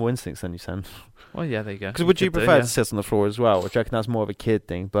got animal instincts then, you said. Well, yeah, there you go. Because would you prefer to sit on the floor as well? Or do you reckon that's more of a kid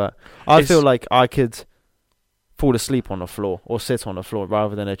thing? But I feel like I could fall asleep on the floor or sit on the floor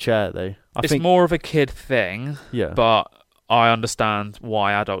rather than a chair, though. I think more of a kid thing. Yeah. But I understand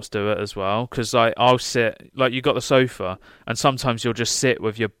why adults do it as well, because I'll sit, like, you got the sofa, and sometimes you'll just sit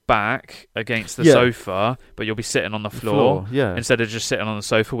with your back against the sofa, but you'll be sitting on the floor instead of just sitting on the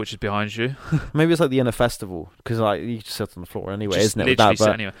sofa, which is behind you. Maybe it's like the inner festival, because like you just sit on the floor anyway, just isn't it? Literally sit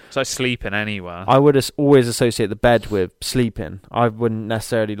anywhere. It's like sleeping anywhere. I would always associate the bed with sleeping. I wouldn't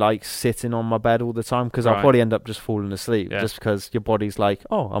necessarily like sitting on my bed all the time, because I'll probably end up just falling asleep, just because your body's like,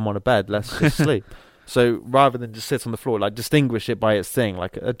 oh, I'm on a bed, let's just sleep. So rather than just sit on the floor, like distinguish it by its thing.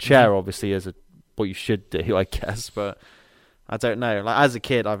 Like a chair, obviously, is what you should do, I guess. But I don't know. Like as a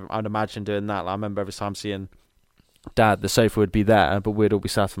kid, I'd imagine doing that. Like, I remember every time seeing Dad, the sofa would be there, but we'd all be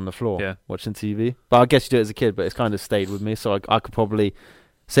sat on the floor watching TV. But I guess you do it as a kid, but it's kind of stayed with me. So I could probably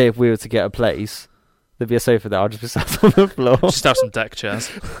say if we were to get a place, there'd be a sofa there. I'll just be sat on the floor. Just have some deck chairs.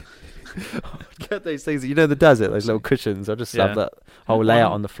 Get those things, you know, the desert, those little cushions. I'll just have that whole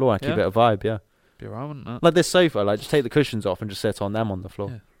layout on the floor and keep it a vibe. Yeah. Be alright, wouldn't it? Like this sofa, like just take the cushions off and just sit on them on the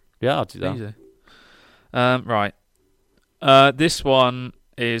floor. Yeah, I'll do that. Easy. Right. This one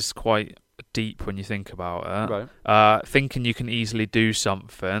is quite deep when you think about it. Right. Thinking you can easily do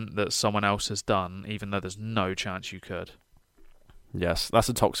something that someone else has done, even though there's no chance you could. Yes, that's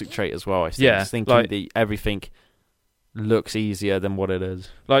a toxic trait as well, I think. Yeah, thinking that everything looks easier than what it is.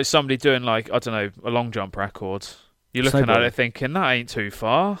 Like somebody doing, like, I don't know, a long jump record. You're looking at it thinking, that ain't too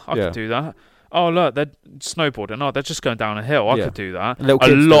far. I could do that. Oh, look, they're snowboarding. Oh, they're just going down a hill. I could do that.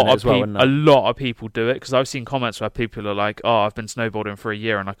 A lot of people do it, because I've seen comments where people are like, oh, I've been snowboarding for a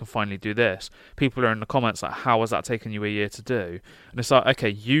year and I can finally do this. People are in the comments like, how has that taken you a year to do? And it's like, okay,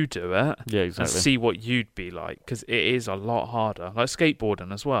 you do it and see what you'd be like, because it is a lot harder. Like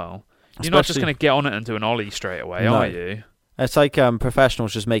skateboarding as well. You're not just going to get on it and do an ollie straight away, are you? It's like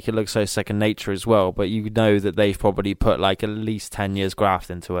professionals just make it look so second nature as well, but you know that they've probably put like at least 10 years graft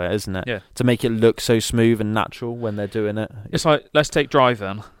into it, isn't it? Yeah. To make it look so smooth and natural when they're doing it. It's like, let's take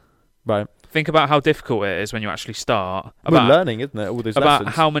driving. Right. Think about how difficult it is when you actually start. We're learning, isn't it? All those about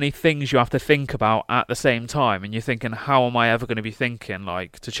lessons. How many things you have to think about at the same time, and you're thinking, how am I ever going to be thinking,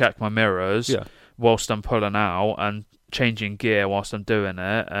 like, to check my mirrors whilst I'm pulling out, and changing gear whilst I'm doing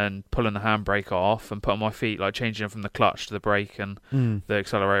it, and pulling the handbrake off, and putting my feet, like changing from the clutch to the brake and the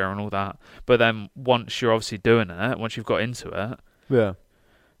accelerator and all that. But then once you're obviously doing it, once you've got into it,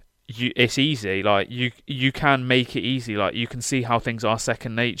 it's easy. Like you can make it easy. Like you can see how things are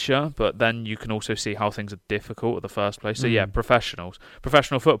second nature, but then you can also see how things are difficult at the first place. So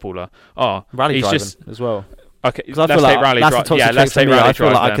professional footballer. Oh, rally driving as well. Okay, let's take rally driving. Yeah, let's take rally driving. I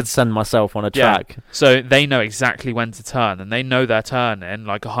feel like I could send myself on a track. So they know exactly when to turn, and they know they're turning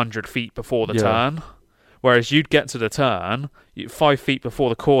like 100 feet before the turn. Whereas you'd get to the turn, 5 feet before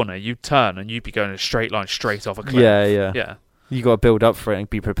the corner, you'd turn, and you'd be going in a straight line straight off a cliff. Yeah. You got to build up for it and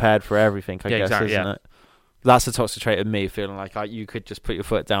be prepared for everything, I guess, exactly, isn't it? That's the toxic trait of me, feeling like you could just put your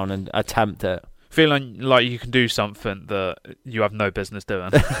foot down and attempt it. Feeling like you can do something that you have no business doing.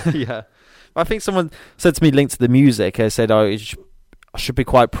 Yeah. I think someone said to me, linked to the music, I said, I should be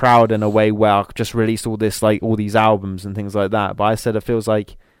quite proud in a way where I just released all these albums and things like that. But I said it feels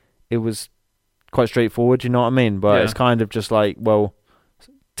like it was quite straightforward, you know what I mean? But it's kind of just like, well,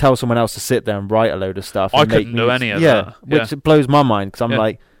 tell someone else to sit there and write a load of stuff. I couldn't do any of that. Which blows my mind, because I'm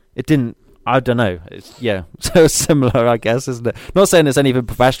like, it didn't, I don't know. It's, so it's similar, I guess, isn't it? Not saying it's anything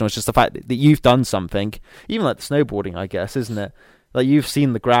professional, it's just the fact that you've done something, even like the snowboarding, I guess, isn't it? Like, you've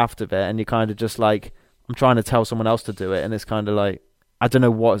seen the graft of it, and you're kind of just like, I'm trying to tell someone else to do it, and it's kind of like, I don't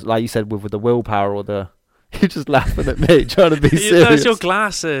know what, like you said, with the willpower or the... You're just laughing at me, trying to be serious. Those your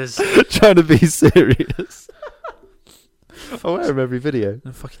glasses. Trying to be serious. I wear them every video.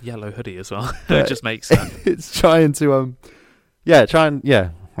 A fucking yellow hoodie as well. It just makes sense. It's trying to, I don't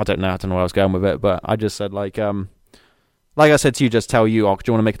know where I was going with it, but I just said, like I said to you, just tell you, do you want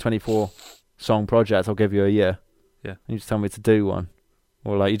to make a 24-song project? I'll give you a year. Yeah. And you just tell me to do one.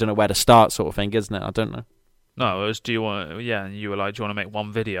 Or, like, you don't know where to start sort of thing, isn't it? I don't know. No, it was, and you were like, do you want to make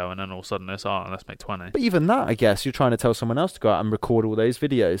one video? And then all of a sudden it's, let's make 20. But even that, I guess, you're trying to tell someone else to go out and record all those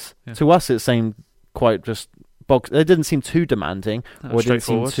videos. Yeah. To us, it seemed quite just... It didn't seem too demanding, or it didn't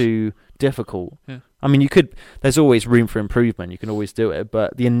seem too difficult. Yeah. I mean, there's always room for improvement. You can always do it.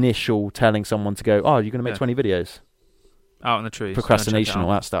 But the initial telling someone to go, you're going to make 20 videos. Out in the trees. Procrastination, all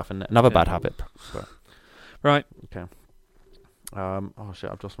that stuff. And another bad habit. But. Right. Okay. Oh shit!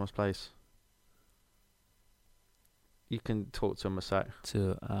 I've lost my place. You can talk to him a sec.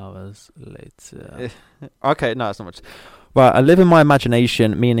 2 hours later. Okay, no, it's not much. Right, I live in my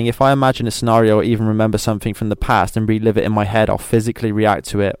imagination, meaning if I imagine a scenario or even remember something from the past and relive it in my head, I'll physically react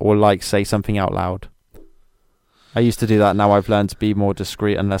to it or say something out loud. I used to do that. Now I've learned to be more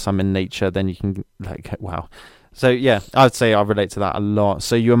discreet. Unless I'm in nature, then you can wow. So yeah, I'd say I relate to that a lot.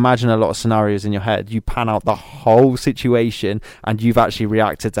 So you imagine a lot of scenarios in your head. You pan out the whole situation, and you've actually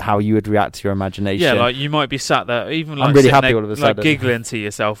reacted to how you would react to your imagination. Yeah, like you might be sat there, even like I'm really happy there, all of a sudden, like giggling to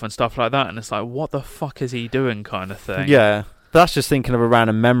yourself and stuff like that, and it's like, what the fuck is he doing, kind of thing. Yeah, that's just thinking of a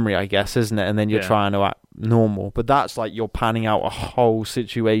random memory, I guess, isn't it? And then you're Yeah. trying to act normal, but that's like you're panning out a whole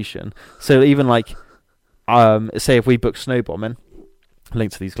situation. So even like, say if we book snowbombing,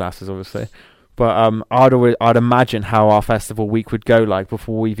 link to these glasses, obviously. But I'd imagine how our festival week would go like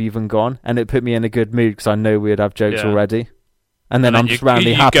before we've even gone, and it put me in a good mood because I know we'd have jokes already, and then I'm just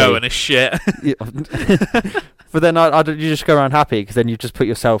randomly happy. You go in a shit. But then you just go around happy because then you just put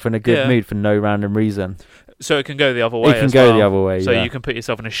yourself in a good mood for no random reason. So it can go the other way. It can go the other way. So yeah. you can put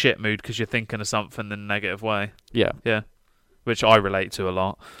yourself in a shit mood because you're thinking of something in a negative way. Yeah. Yeah. Which I relate to a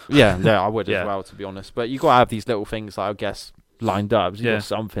lot. Yeah, I would Yeah. as well, to be honest. But you got to have these little things that I guess lined up. So you got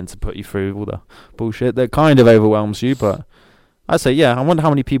something to put you through all the bullshit that kind of overwhelms you. But I'd say, yeah, I wonder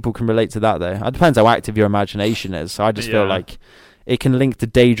how many people can relate to that, though. It depends how active your imagination is. So I just feel like it can link to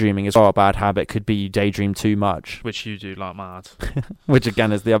daydreaming as well. A bad habit could be you daydream too much. Which you do like mad. Which,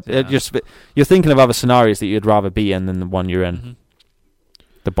 again, is you're thinking of other scenarios that you'd rather be in than the one you're in. Mm-hmm.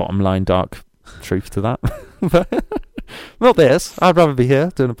 The bottom line dark truth to that. But not this. I'd rather be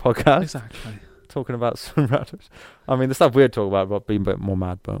here doing a podcast. Exactly. Talking about some random... I mean, the stuff we'd talk about being a bit more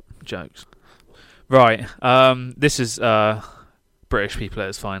mad, but... Jokes. Right. This is British people at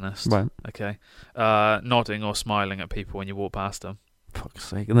its finest. Right. Okay. Nodding or smiling at people when you walk past them. Fuck's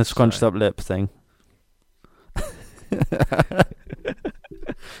sake. And the scrunched up lip thing.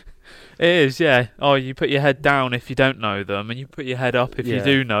 It is, yeah. Oh, you put your head down if you don't know them, and you put your head up if you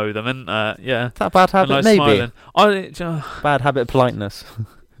do know them, and yeah. Is that a bad habit? Like Maybe. Smiling. Bad habit of politeness.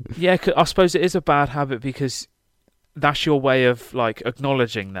 Yeah, I suppose it is a bad habit because that's your way of like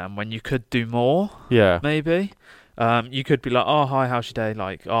acknowledging them when you could do more. Yeah. Maybe. You could be like, oh, hi, how's your day?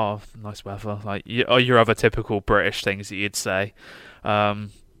 Like, oh, nice weather. Like, your other typical British things that you'd say.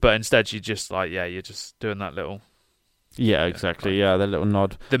 But instead you just like, yeah, you're just doing that little... Yeah, exactly. Yeah, the little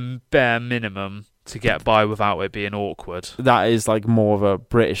nod. The bare minimum to get by without it being awkward. That is like more of a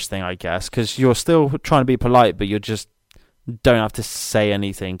British thing, I guess, because you're still trying to be polite, but you just don't have to say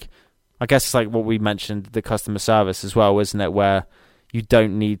anything. I guess it's like what we mentioned, the customer service as well, isn't it? Where you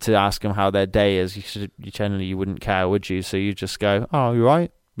don't need to ask them how their day is. You wouldn't care, would you? So you just go, "Oh, you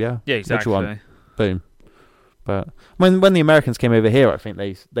right? Yeah, Yeah, exactly. What you want?" Boom. But when the Americans came over here, I think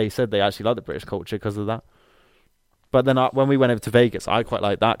they said they actually liked the British culture because of that. But then when we went over to Vegas, I quite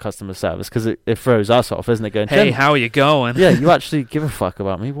like that customer service because it throws us off, isn't it? Going, hey, how are you going? Yeah, you actually give a fuck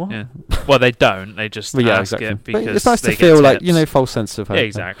about me? What? Yeah. Well, they don't. They just ask it because but it's nice they to feel get like, tips. false sense of hope. Yeah,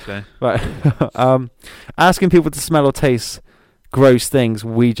 exactly. Right. Asking people to smell or taste gross things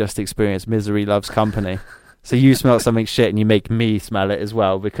we just experienced. Misery loves company. So you smell something shit and you make me smell it as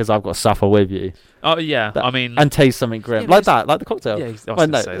well because I've got to suffer with you. Oh, yeah. I mean... And taste something grim. Yeah, like that, like the cocktail. Yeah, I was well,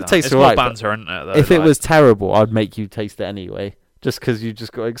 no, say it that. tastes it's alright. more banter, isn't it, though? If it was terrible, I'd make you taste it anyway. Just because you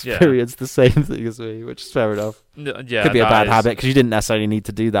just got to experience the same thing as me, which is fair enough. Yeah, could be a bad habit because you didn't necessarily need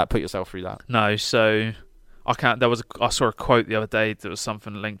to do that. Put yourself through that. No, so... I saw a quote the other day that was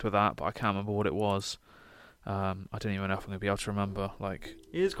something linked with that, but I can't remember what it was. I don't even know if I'm going to be able to remember. Like,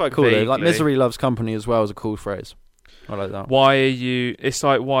 it is quite cool though. Like, vaguely. misery loves company as well is a cool phrase. I like that. Why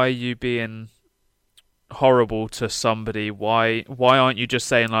are you being horrible to somebody? Why aren't you just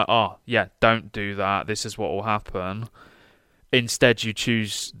saying like, oh yeah, don't do that, this is what will happen? Instead you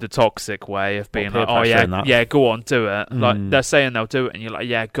choose the toxic way of being like, oh yeah, go on, do it. Like, they're saying they'll do it and you're like,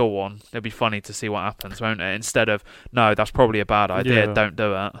 yeah, go on, it'll be funny to see what happens, won't it? Instead of, no, that's probably a bad idea, don't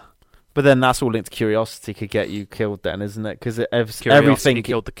do it. But then that's all linked to curiosity could get you killed then, isn't it? Because everything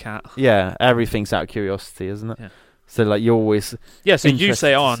killed the cat. Yeah, everything's out of curiosity, isn't it? Yeah. So like you're always so you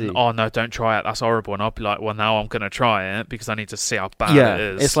say oh no, don't try it, that's horrible, and I'll be like, well, now I'm gonna try it because I need to see how bad it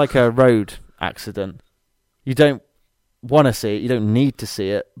is. It's like a road accident. You don't want to see it, you don't need to see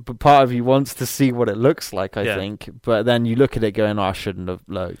it, but part of you wants to see what it looks like, I think. But then you look at it going, oh, I shouldn't have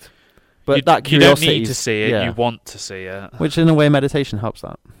looked. But that curiosity, you don't need to see it, you want to see it. Which in a way meditation helps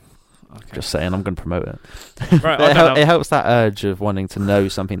that. Okay. Just saying, I'm going to promote it. Right, it helps that urge of wanting to know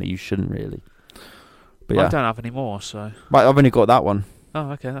something that you shouldn't really. But I don't have any more, so... Right, I've only got that one.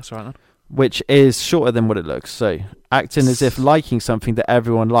 Oh, okay, that's all right then. which is shorter than what it looks. So, acting as if liking something that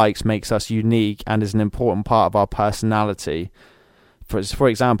everyone likes makes us unique and is an important part of our personality. For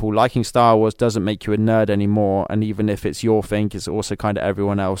example, liking Star Wars doesn't make you a nerd anymore, and even if it's your thing, it's also kind of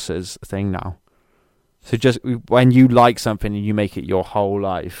everyone else's thing now. So just when you like something, you make it your whole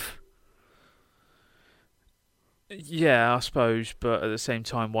life. Yeah, I suppose, but at the same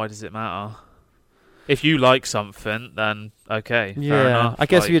time, why does it matter? If you like something, then okay, fair enough. I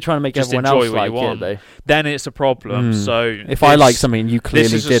guess if you're trying to make just everyone enjoy else what like you want, though, then it's a problem. So if I like something and you clearly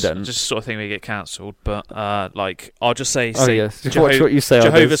this is didn't, just sort of thing we get cancelled. But like, I'll just say, yes, watch what you say.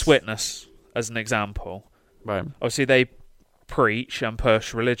 Jehovah's Witness as an example. Right. Obviously, they preach and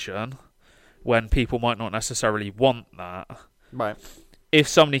push religion when people might not necessarily want that. Right. If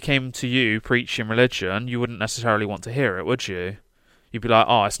somebody came to you preaching religion, you wouldn't necessarily want to hear it, would you? You'd be like,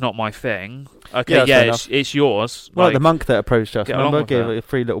 "Oh, it's not my thing." Okay, yeah, it's yours. Well, like the monk that approached us, remember, gave it a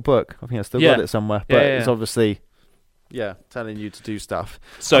free little book. I think I still got it somewhere, but it's obviously, telling you to do stuff.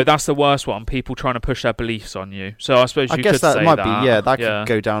 So that's the worst one. People trying to push their beliefs on you. So I suppose you guess could that say might that. be. Yeah, that could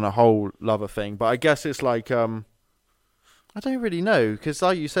go down a whole other thing. But I guess it's like, I don't really know, because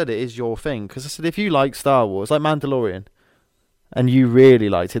like you said, it is your thing. Because I said, if you like Star Wars, like Mandalorian, and you really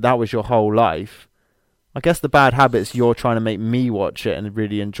liked it, that was your whole life. I guess the bad habits, you're trying to make me watch it and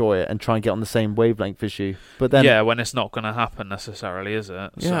really enjoy it and try and get on the same wavelength as you. But then, when it's not going to happen necessarily, is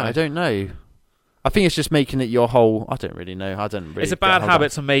it? Yeah, so. I don't know. I think it's just making it your whole. I don't really know. It's a bad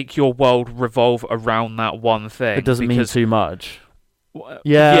habit to make your world revolve around that one thing. It doesn't mean too much. I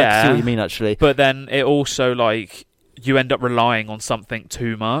see what you mean, actually. But then it also, like, you end up relying on something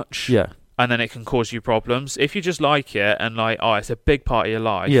too much. Yeah. And then it can cause you problems. If you just like it and, like, it's a big part of your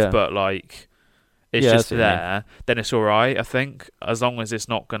life, but, like, it's just there, then it's all right, I think, as long as it's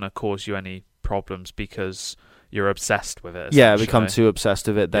not going to cause you any problems because you're obsessed with it. Yeah, become too obsessed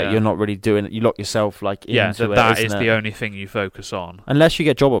with it that you're not really doing it. You lock yourself, like, into it. That is the only thing you focus on. Unless you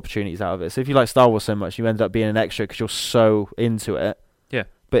get job opportunities out of it. So if you like Star Wars so much, you end up being an extra because you're so into it. Yeah.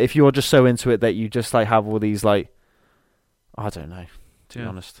 But if you're just so into it that you just, like, have all these, like, I don't know, to be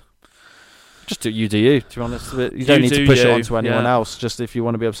honest. Just do you, to be honest. You don't need to push it onto anyone else. Just if you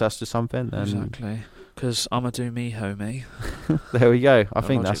want to be obsessed with something. Then exactly. Because I'm a do me, homie. There we go. I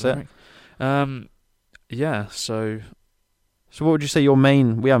think that's it. Yeah, so what would you say your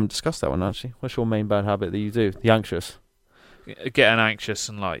main... We haven't discussed that one, actually. What's your main bad habit that you do? The anxious? Getting anxious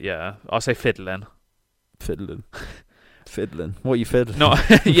and, like, I'll say fiddling. Fiddling. What are you fiddling?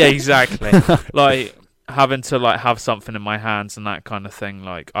 Yeah, exactly. Like, having to, like, have something in my hands and that kind of thing.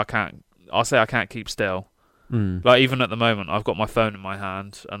 Like, I can't keep still. Like, even at the moment, I've got my phone in my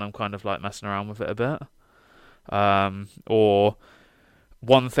hand and I'm kind of, like, messing around with it a bit. Or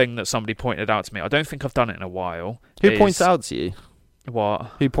one thing that somebody pointed out to me, I don't think I've done it in a while. Who points it out to you?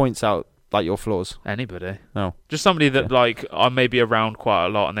 What? Who points out, like, your flaws? Anybody. No. Just somebody that, like, I may be around quite a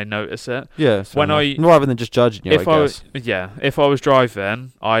lot and they notice it. Yeah. Rather than just judging you, I guess. If I was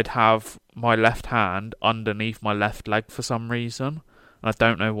driving, I'd have my left hand underneath my left leg for some reason. And I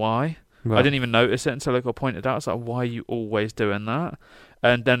don't know why. Right. I didn't even notice it until it got pointed out. It's like, why are you always doing that?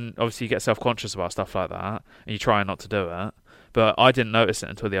 And then, obviously, you get self-conscious about stuff like that, and you try not to do it. But I didn't notice it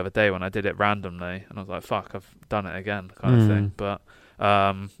until the other day when I did it randomly, and I was like, fuck, I've done it again, kind of thing. But,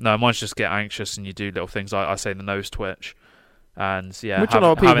 no, mine's just get anxious, and you do little things. I say the nose twitch. And, which a lot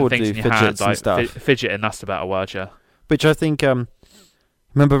of people things do, in your hand, and stuff. Fidgeting, that's the better word, yeah. Which I think,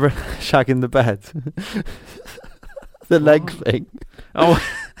 remember shagging the bed? The leg thing. Oh,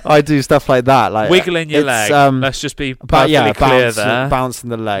 I do stuff like that, like wiggling your leg. Let's just be perfectly clear there. Bouncing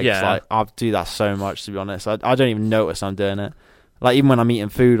the legs. Yeah. Like, I do that so much, to be honest. I don't even notice I'm doing it. Like, even when I'm eating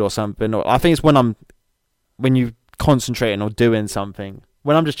food or something. Or I think it's when you concentrating or doing something.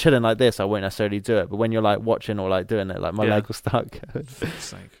 When I'm just chilling like this, I won't necessarily do it. But when you're, like, watching or, like, doing it, like, my leg will start going.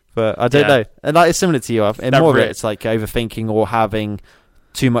 But I don't know. And, like, it's similar to you. And more of it, it's like overthinking or having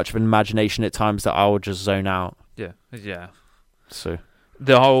too much of an imagination at times that I will just zone out. Yeah. So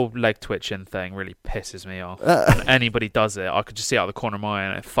the whole leg twitching thing really pisses me off. When anybody does it, I could just see out of the corner of my eye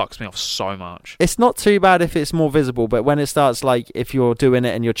and it fucks me off so much. It's not too bad if it's more visible, but when it starts, like, if you're doing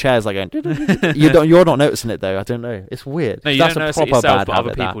it and your chair's like going, you're not noticing it though. I don't know. It's weird. No, you that's don't a notice proper it yourself, bad but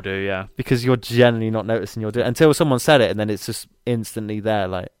habit, other people do, yeah. Because you're generally not noticing you're doing it until someone said it, and then it's just instantly there.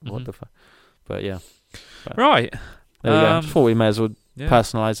 Like, what the fuck? But yeah. Right. There we go. I thought we may as well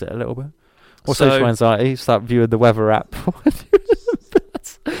personalise it a little bit. Or social anxiety, start viewing the weather app.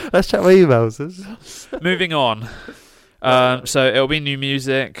 Let's check my emails. Moving on. So it'll be new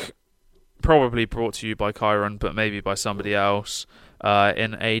music, probably brought to you by Kyron, but maybe by somebody else.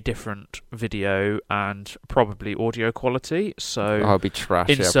 in a different video and probably audio quality. So I'll be trash.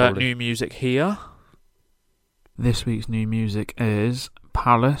 insert new music here. This week's new music is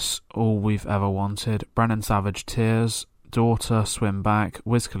Palace, All We've Ever Wanted, Brennan Savage, Tears, Daughter, Swim Back,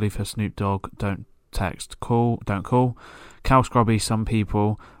 Wiz Khalifa, Snoop Dogg, Don't Call, Cal Scrubby, Some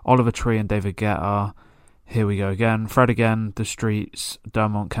People, Oliver Tree and David Guetta, Here We Go Again, Fred Again, The Streets,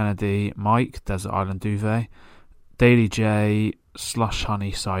 Dermot Kennedy, Mike, Desert Island Duvet, Daily J, Slush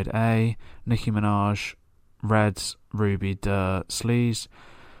Honey Side A, Nicki Minaj, Reds, Ruby, Sleaze,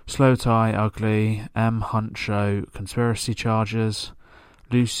 Slow Tie, Ugly, M Hunt Show, Conspiracy Charges,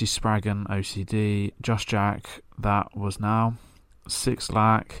 Lucy Spraggan, OCD, Just Jack, That Was Now, Six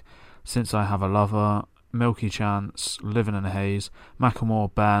Lack, Since I Have a Lover, Milky Chance, Living in a Haze,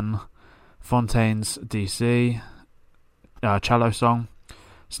 Macklemore, Ben, Fontaine's DC, Cello Song,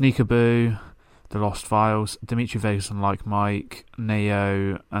 Sneaker Boo, The Lost Files, Dimitri Vegas and Like Mike,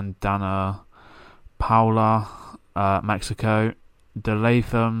 Neo and Dana, Paula, Mexico, The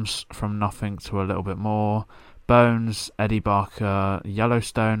Lathams, From Nothing to a Little Bit More, Bones, Eddie Barker,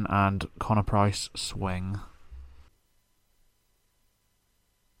 Yellowstone, and Connor Price, Swing.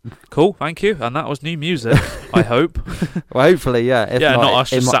 Cool, thank you. And that was new music, I hope. Well, hopefully, yeah. If not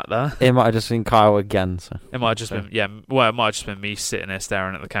us just sat there. It might have just been Kyle again. So. It might have just been, it might have just been me sitting there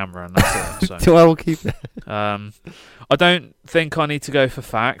staring at the camera and that's it. So. Well, we'll keep it. I don't think I need to go for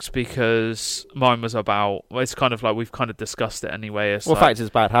facts because mine was about, it's kind of like we've kind of discussed it anyway. It's facts is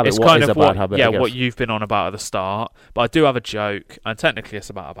bad habit. It's what kind is of a bad habit? Yeah, what you've been on about at the start. But I do have a joke, and technically it's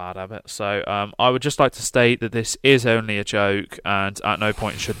about a bad habit. So I would just like to state that this is only a joke, and at no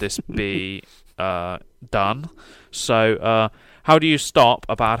point should this be done. So how do you stop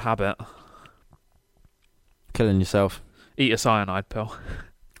a bad habit? Killing yourself. Eat a cyanide pill.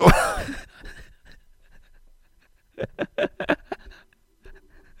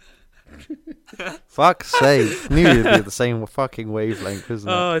 Fuck's sake. Knew you'd be the same fucking wavelength, isn't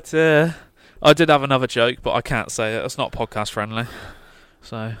it? Oh, it's I did have another joke, but I can't say it. It's not podcast friendly.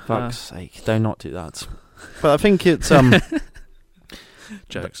 So fuck's sake, do not do that. But I think it's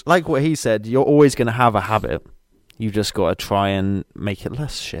jokes. Like what he said, you're always going to have a habit. You've just got to try and make it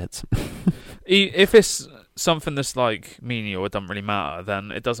less shit. If it's something that's like menial, it doesn't really matter,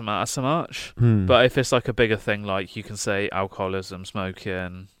 then it doesn't matter so much. But if it's like a bigger thing, like you can say alcoholism,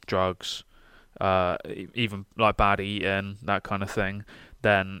 smoking, drugs, even like bad eating, that kind of thing,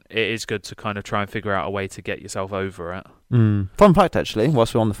 then it is good to kind of try and figure out a way to get yourself over it. Fun fact, actually,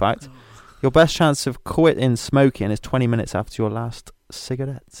 whilst we're on the fact, your best chance of quitting smoking is 20 minutes after your last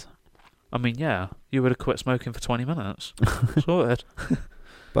cigarette. I mean, yeah, you would have quit smoking for 20 minutes. Sorted.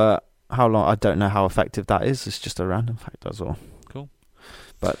 But how long? I don't know how effective that is. It's just a random fact, that's all. Cool.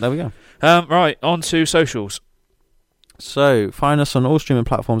 But there we go. Right, on to socials. So, find us on all streaming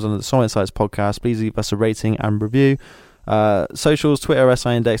platforms under the SoulInsights podcast. Please leave us a rating and review. Socials, Twitter, SI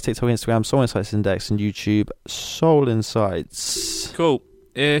Index, TikTok, Instagram, SoulInsights Index, and YouTube, SoulInsights. Cool.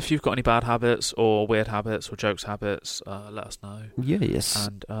 If you've got any bad habits or weird habits or jokes habits, let us know. Yes.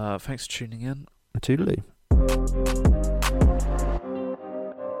 And thanks for tuning in. Toodaloo.